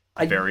felt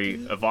very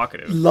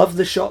evocative. Love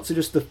the shots of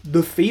just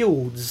the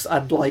fields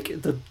and like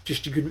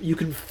you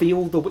can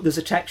feel there's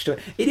a texture.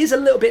 It is a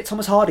little bit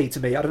Thomas Hardy to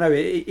me. I don't know.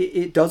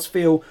 It does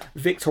feel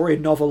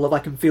Victorian novel, and I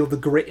can feel the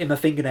grit in my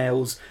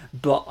fingernails.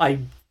 But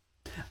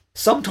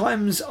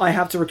sometimes I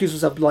have to recuse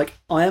myself. Like,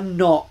 I am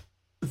not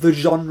the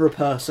genre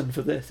person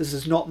for this. This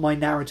is not my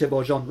narrative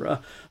or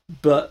genre.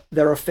 But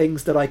there are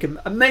things that I can.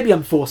 Maybe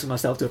I'm forcing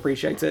myself to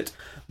appreciate it,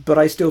 but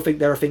I still think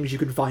there are things you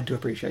can find to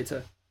appreciate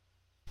it.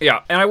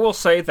 Yeah, and I will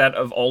say that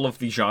of all of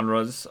the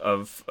genres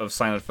of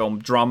silent film,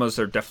 dramas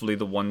are definitely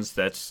the ones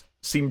that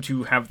seem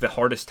to have the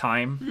hardest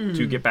time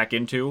to get back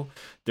into.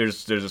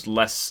 There's just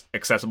less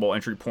accessible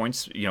entry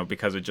points,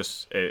 because it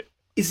just...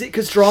 Is it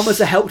because dramas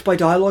are helped by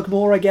dialogue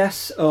more, I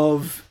guess,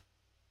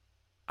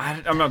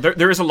 I don't know.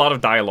 There is a lot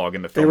of dialogue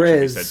in the film, there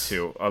is. Said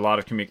too. A lot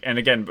of and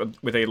again,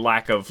 with a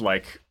lack of,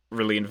 like,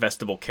 really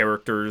investable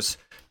characters...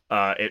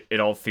 It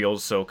all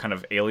feels so kind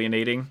of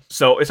alienating.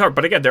 So it's hard.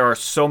 But again, there are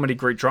so many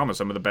great dramas.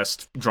 Some of the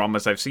best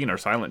dramas I've seen are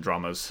silent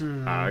dramas.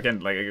 Again,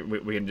 like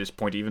we can just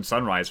point to even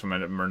Sunrise from a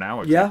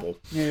Murnau example.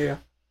 Yeah.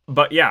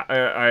 But yeah,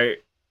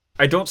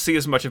 I don't see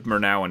as much of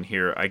Murnau in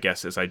here, I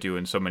guess, as I do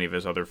in so many of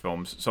his other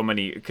films. So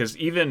many, because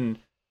even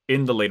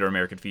in the later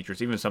American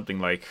features, even something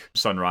like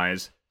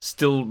Sunrise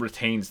still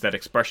retains that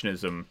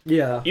expressionism.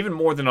 Yeah. Even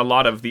more than a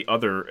lot of the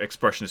other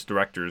expressionist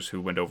directors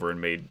who went over and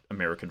made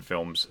American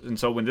films. And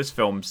so when this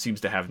film seems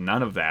to have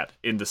none of that,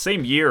 in the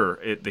same year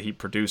that he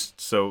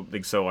produced so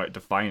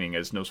defining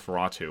as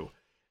Nosferatu,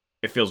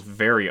 it feels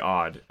very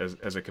odd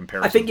as a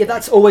comparison. I think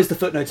that's always the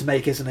footnote to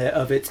make, isn't it?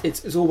 Of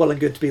it's all well and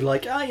good to be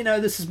like,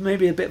 this is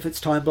maybe a bit of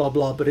its time, blah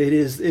blah, but it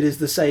is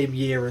the same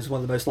year as one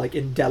of the most like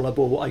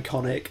indelible,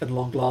 iconic, and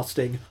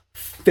long-lasting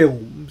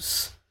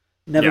films.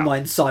 Never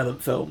mind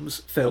silent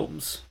films.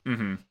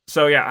 Mm-hmm.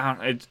 So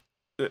yeah,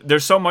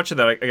 there's so much of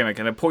that. Again, I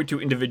can point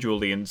to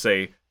individually and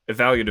say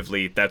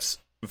evaluatively that's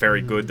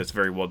very good, that's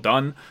very well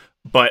done,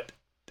 but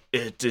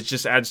it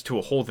just adds to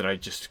a whole that I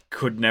just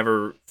could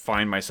never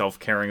find myself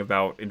caring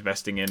about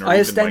investing in. Or I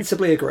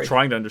ostensibly agree.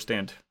 Trying to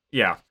understand.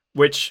 Yeah,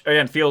 which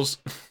again feels.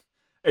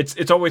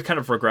 It's always kind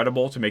of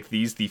regrettable to make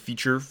these the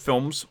feature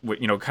films,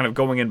 kind of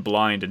going in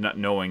blind and not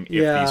knowing if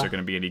these are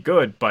going to be any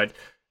good, but.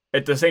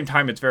 At the same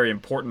time, it's very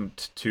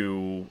important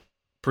to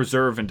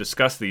preserve and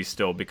discuss these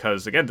still,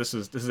 because again, this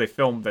is a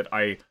film that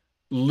I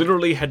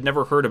literally had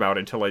never heard about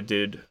until I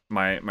did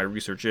my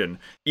research in.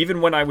 Even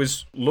when I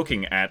was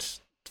looking at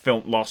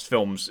lost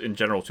films in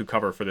general to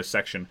cover for this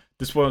section,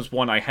 this was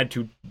one I had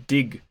to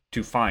dig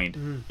to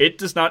find. It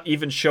does not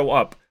even show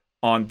up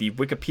on the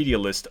Wikipedia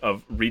list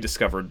of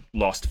rediscovered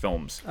lost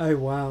films. Oh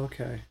wow,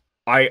 okay.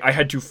 I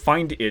had to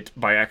find it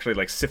by actually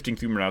like sifting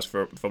through Murnau's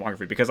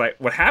filmography, because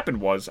what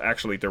happened was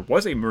actually there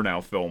was a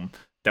Murnau film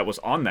that was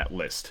on that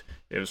list.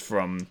 It was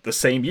from the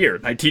same year,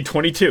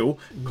 1922,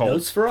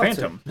 called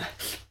Phantom.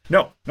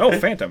 No,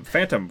 Phantom.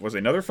 Phantom was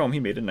another film he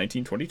made in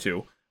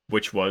 1922,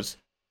 which was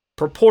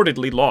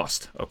purportedly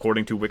lost,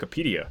 according to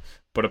Wikipedia.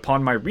 But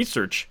upon my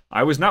research,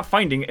 I was not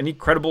finding any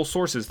credible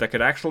sources that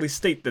could actually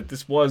state that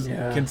this was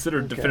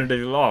considered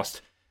definitively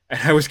lost.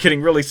 And I was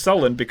getting really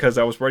sullen because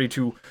I was ready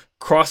to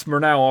cross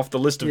Murnau off the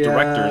list of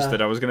directors that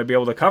I was going to be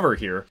able to cover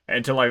here,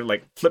 until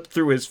I flipped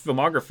through his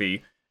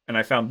filmography and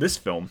I found this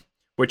film,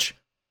 which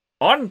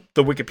on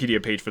the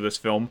Wikipedia page for this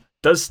film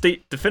does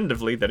state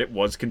definitively that it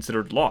was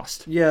considered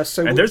lost. Yeah,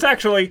 so and there's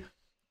actually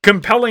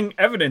compelling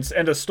evidence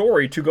and a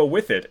story to go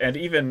with it, and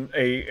even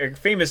a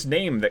famous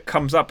name that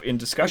comes up in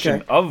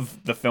discussion of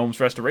the film's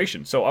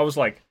restoration. So I was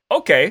like,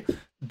 okay,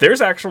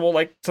 there's actual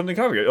something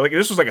covered here.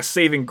 This was like a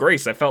saving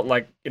grace. I felt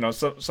like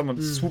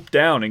someone swooped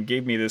down and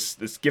gave me this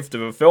gift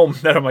of a film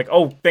that I'm like,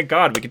 oh, thank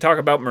God, we can talk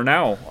about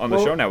Murnau on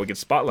the show now. We can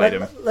spotlight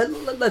him.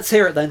 Let's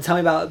hear it then. Tell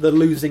me about the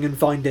losing and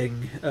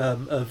finding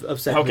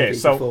of said movie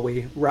before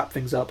we wrap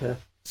things up here.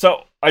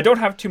 So I don't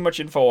have too much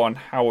info on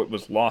how it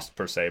was lost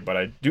per se, but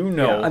I do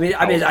know. Yeah,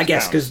 I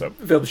guess because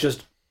films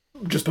just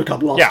become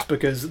lost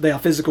because they are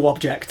physical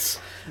objects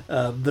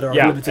that are of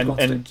limited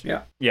quantity.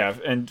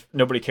 And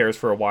nobody cares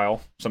for a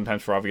while,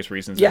 sometimes for obvious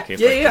reasons. But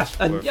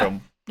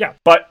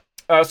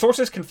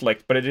sources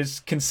conflict, but it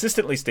is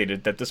consistently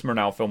stated that this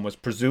Murnau film was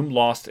presumed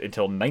lost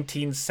until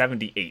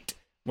 1978,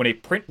 when a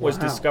print was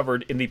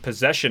discovered in the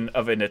possession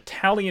of an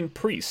Italian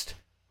priest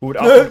who would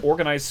often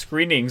organize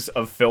screenings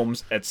of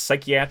films at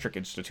psychiatric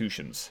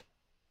institutions.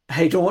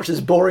 Hey, don't watch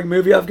this boring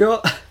movie I've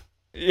got.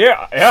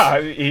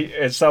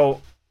 And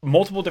so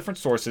multiple different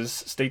sources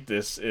state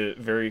this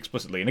very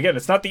explicitly. And again,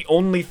 it's not the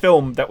only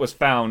film that was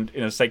found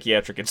in a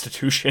psychiatric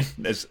institution,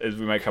 as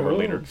we might cover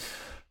later.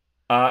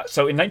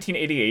 So in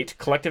 1988,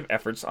 collective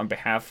efforts on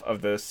behalf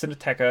of the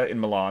Cineteca in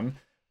Milan,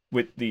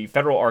 with the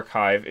Federal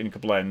Archive in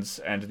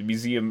Koblenz, and the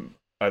Museum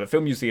the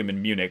Film Museum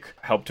in Munich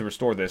helped to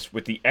restore this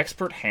with the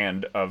expert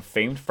hand of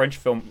famed French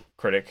film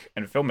critic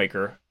and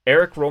filmmaker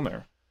Eric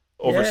Romer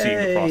overseeing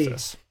the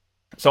process.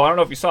 So I don't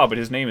know if you saw, but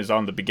his name is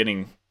on the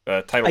beginning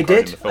title card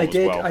in the film as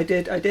well. I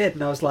did,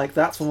 and I was like,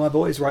 that's one of my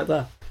boys right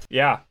there.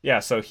 Yeah.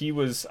 So he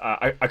was.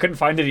 I couldn't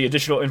find any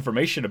additional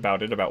information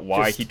about it, about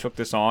why he took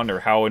this on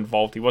or how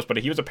involved he was, but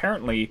he was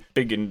apparently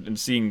big in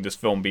seeing this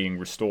film being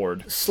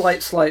restored.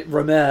 Slight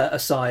Romer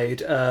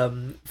aside.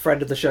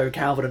 Friend of the show,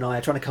 Calvin, and I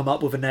are trying to come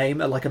up with a name,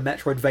 like a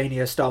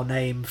Metroidvania style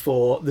name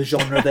for the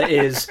genre that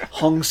is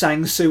Hong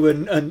Sang-soo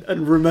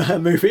and Romer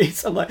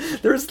movies. I'm like,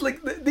 there's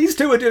like these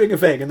two are doing a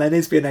thing, and there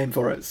needs to be a name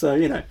for it. So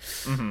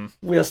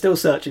we are still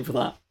searching for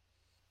that.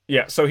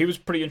 Yeah, so he was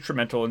pretty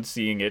instrumental in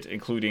seeing it,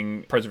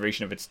 including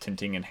preservation of its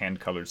tinting and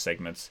hand-colored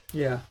segments.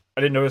 Yeah.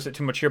 I didn't notice it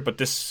too much here, but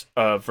this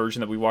version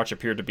that we watch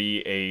appeared to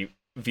be a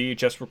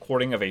VHS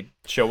recording of a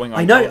showing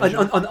on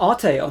television. on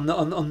Arte,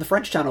 on the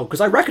French channel,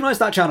 because I recognized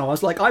that channel. I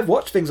was like, I've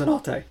watched things on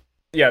Arte.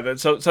 Yeah,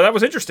 so that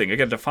was interesting,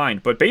 again, to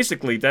find. But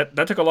basically, that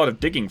took a lot of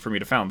digging for me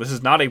to find. This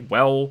is not a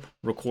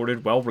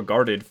well-recorded,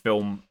 well-regarded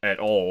film at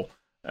all.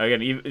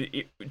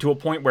 Again, to a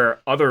point where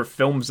other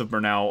films of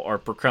Murnau are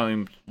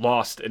proclaimed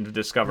lost and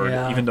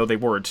discovered, even though they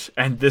weren't.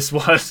 And this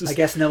was... I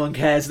guess no one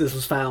cares this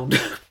was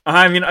found.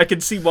 I mean, I can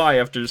see why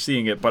after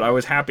seeing it, but I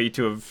was happy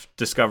to have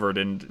discovered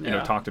and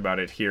talked about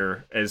it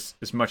here as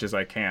much as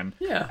I can.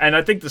 Yeah. And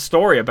I think the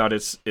story about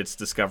its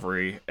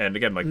discovery, and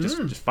again, like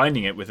just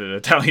finding it with an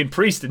Italian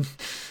priest in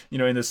the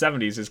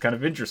 70s is kind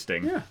of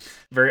interesting. Yeah.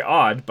 Very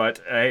odd,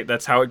 but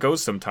that's how it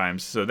goes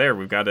sometimes. So there,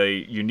 we've got a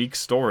unique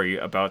story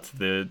about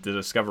the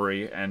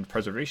discovery and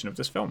preservation of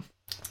this film.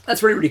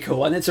 That's really, really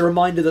cool, and it's a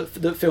reminder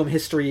that film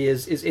history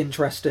is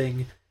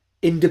interesting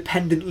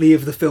independently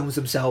of the films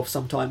themselves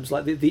sometimes.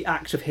 Like the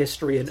act of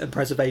history and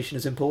preservation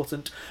is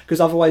important,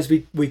 because otherwise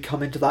we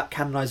come into that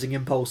canonizing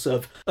impulse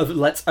of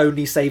let's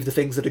only save the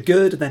things that are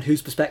good, and then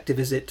whose perspective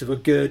is it to a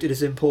good? It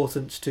is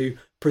important to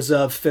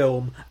preserve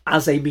film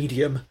as a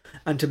medium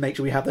and to make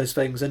sure we have those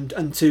things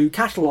and to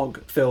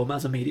catalogue film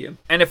as a medium.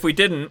 And if we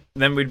didn't,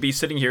 then we'd be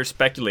sitting here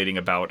speculating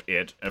about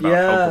it, about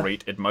how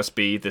great it must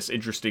be, this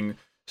interesting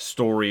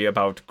story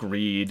about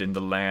greed in the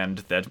land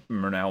that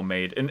Murnau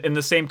made, in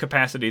the same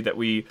capacity that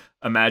we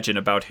imagine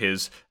about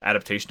his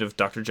adaptation of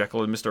Dr.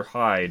 Jekyll and Mr.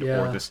 Hyde,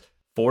 or this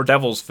Four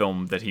Devils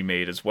film that he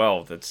made as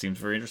well, that seems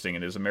very interesting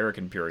in his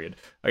American period.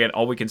 Again,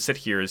 all we can sit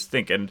here is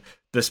think, and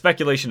the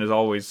speculation is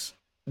always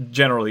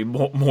generally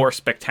more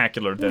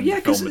spectacular than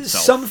the film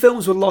itself. Some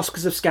films were lost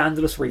because of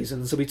scandalous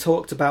reasons, so we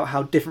talked about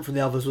how Different from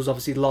the Others was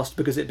obviously lost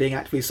because it being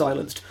actively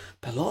silenced,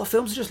 but a lot of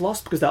films are just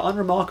lost because they're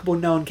unremarkable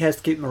and no one cares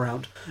to keep them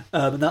around,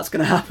 and that's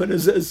going to happen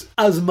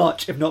as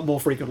much, if not more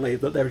frequently,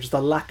 that there is just a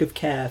lack of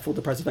care for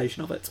the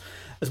preservation of it,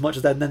 as much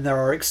as then there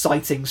are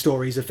exciting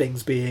stories of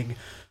things being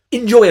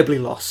enjoyably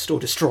lost or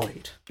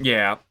destroyed.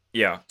 Yeah.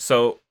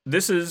 So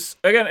this is,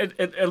 again,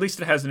 at least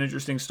it has an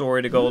interesting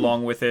story to go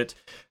along with it.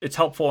 It's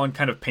helpful in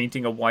kind of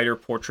painting a wider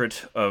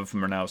portrait of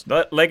Murnau's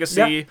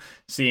legacy,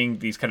 seeing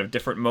these kind of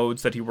different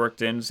modes that he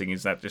worked in, seeing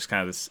he's not just kind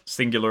of this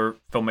singular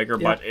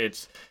filmmaker, but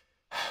it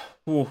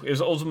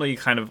was ultimately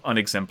kind of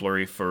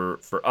unexemplary for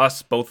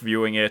us both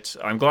viewing it.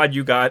 I'm glad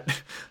you got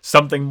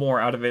something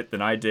more out of it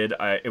than I did.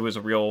 It was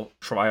a real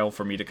trial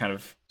for me to kind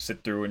of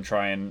sit through and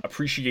try and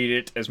appreciate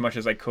it as much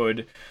as I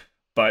could.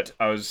 But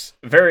I was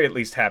very at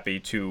least happy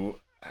to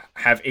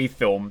have a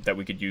film that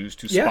we could use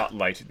to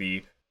spotlight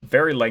the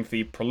very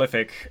lengthy,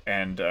 prolific,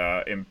 and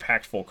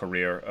impactful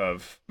career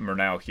of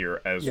Murnau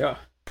here as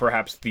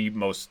perhaps the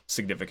most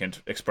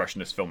significant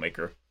expressionist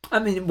filmmaker. I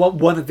mean,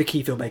 one of the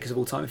key filmmakers of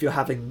all time. If you're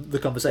having the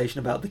conversation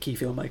about the key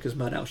filmmakers,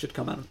 Murnau should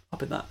come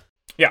up in that.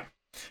 Yeah.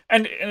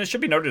 And it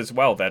should be noted as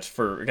well that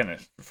for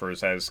as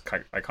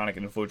iconic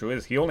and influential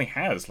as he only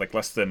has like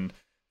less than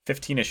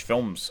 15-ish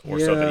films or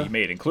so that he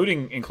made,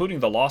 including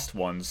the lost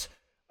ones,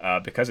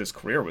 because his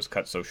career was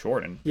cut so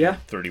short in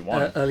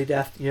 31. Early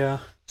death,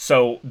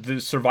 So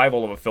the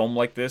survival of a film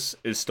like this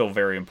is still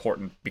very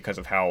important because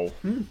of how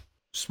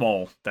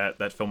small that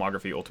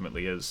filmography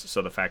ultimately is.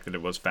 So the fact that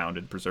it was found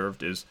and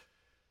preserved is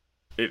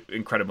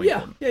incredibly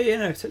important.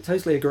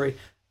 Totally agree.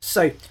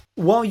 So,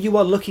 while you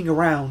are looking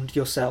around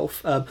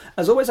yourself,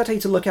 as always, I tell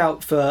you to look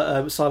out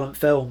for silent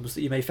films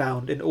that you may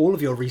find in all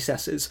of your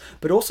recesses,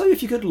 but also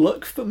if you could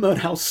look for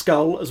Murnau's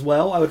skull as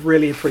well, I would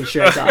really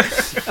appreciate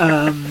that.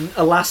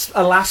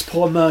 Alas,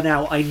 poor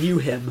Murnau, I knew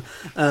him.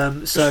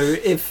 So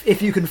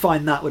if you can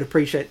find that, would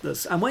appreciate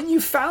this. And when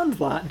you found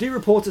that, do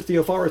report it to the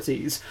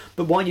authorities,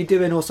 but while you're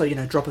doing, also,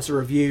 drop us a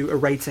review, a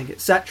rating,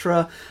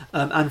 etc.,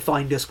 and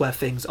find us where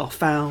things are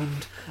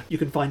found. You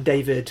can find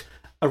David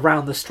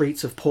around the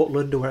streets of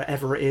Portland or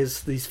wherever it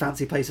is, these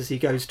fancy places he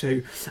goes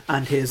to,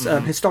 and his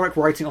historic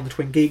writing on the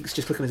Twin Geeks.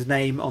 Just click on his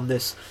name on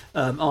this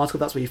article,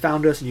 that's where you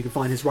found us, and you can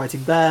find his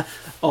writing there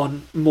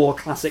on more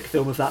classic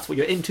film if that's what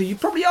you're into. You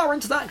probably are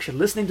into that, actually,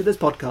 listening to this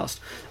podcast.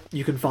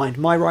 You can find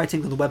my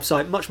writing on the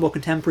website, much more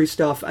contemporary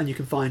stuff, and you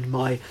can find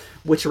my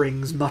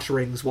witterings,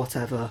 mutterings,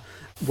 whatever,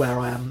 where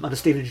I am under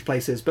Stevenage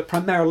places, but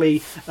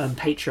primarily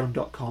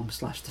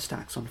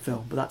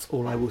patreon.com/thestacksonfilm. But that's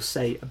all I will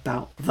say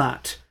about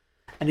that.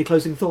 Any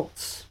closing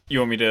thoughts? You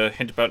want me to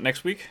hint about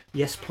next week?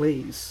 Yes,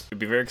 please. You'll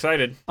be very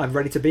excited. I'm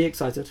ready to be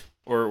excited.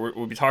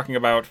 We'll be talking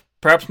about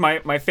perhaps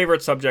my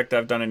favorite subject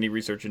I've done any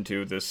research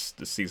into this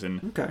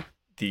season. Okay.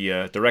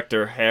 The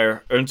director,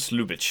 Herr Ernst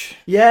Lubitsch.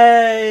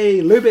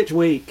 Yay! Lubitsch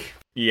Week!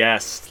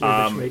 Yes.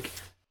 Lubitsch Week.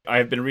 I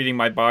have been reading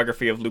my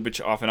biography of Lubitsch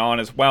off and on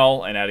as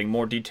well, and adding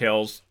more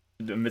details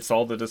amidst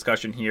all the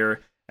discussion here,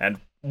 and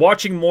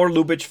watching more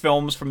Lubitsch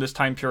films from this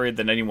time period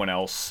than anyone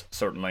else,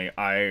 certainly.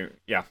 I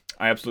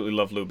absolutely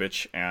love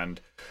Lubitsch,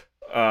 and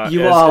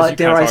you are,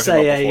 dare I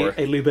say,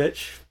 a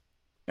Lubitsch.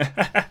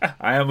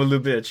 I am a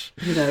Lubitsch.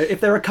 You know,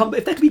 if there can be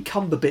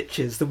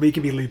Cumberbitches, then we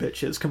can be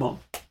Lubitches. Come on.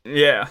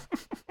 Yeah.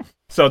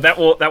 So that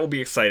will be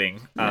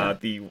exciting. Yeah.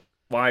 The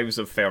Wives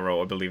of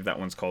Pharaoh, I believe that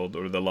one's called,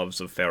 or The Loves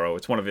of Pharaoh.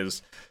 It's one of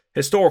his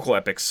historical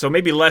epics. So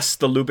maybe less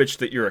the Lubitsch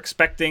that you're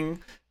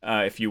expecting.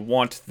 If you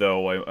want,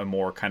 though, a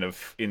more kind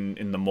of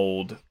in the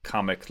mold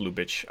comic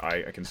Lubitsch,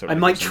 I can certainly. I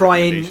might try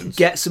and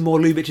get some more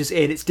Lubitsch's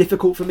in. It's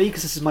difficult for me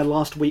because this is my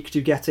last week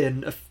to get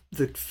in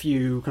the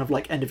few kind of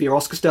like end of year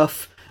Oscar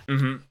stuff.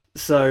 Mm-hmm.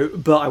 So,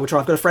 but I will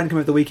try. I've got a friend coming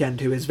over the weekend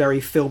who is very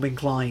film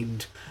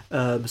inclined.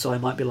 So I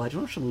might be like, do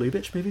you want to watch some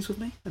Lubitsch movies with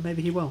me? And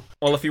maybe he will.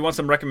 Well, if you want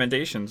some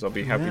recommendations, I'll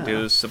be happy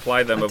to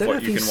supply them of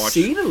what you can watch. I've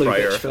seen a Lubitsch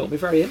prior. film. It'd be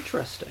very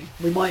interesting.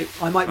 I might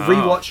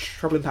rewatch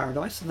Trouble in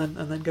Paradise and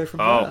then go from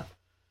there.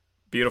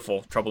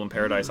 Beautiful. Trouble in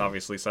Paradise,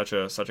 obviously such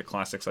a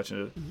classic, such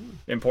an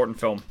important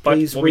film. But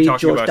Please we'll be read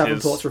talking George about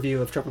Davenport's review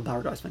of Trouble in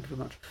Paradise. Thank you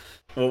very much.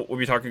 We'll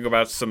be talking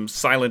about some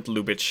silent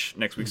Lubitsch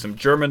next week, some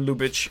German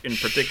Lubitsch in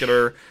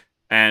particular,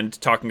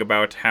 and talking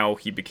about how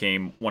he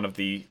became one of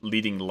the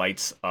leading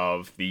lights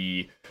of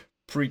the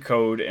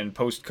pre-code and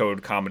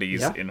post-code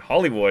comedies in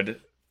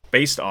Hollywood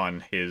based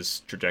on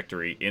his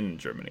trajectory in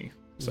Germany.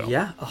 So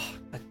yeah,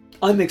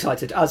 I'm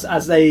excited. As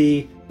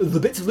the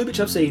bits of Lubitsch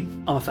I've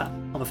seen, I'm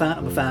a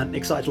fan.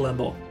 Excited to learn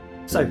more.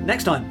 So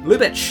next time,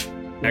 Lubitsch.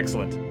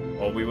 Excellent.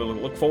 Well, we will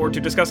look forward to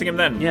discussing him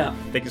then. Yeah.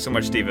 Thank you so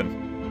much,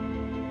 Stephen.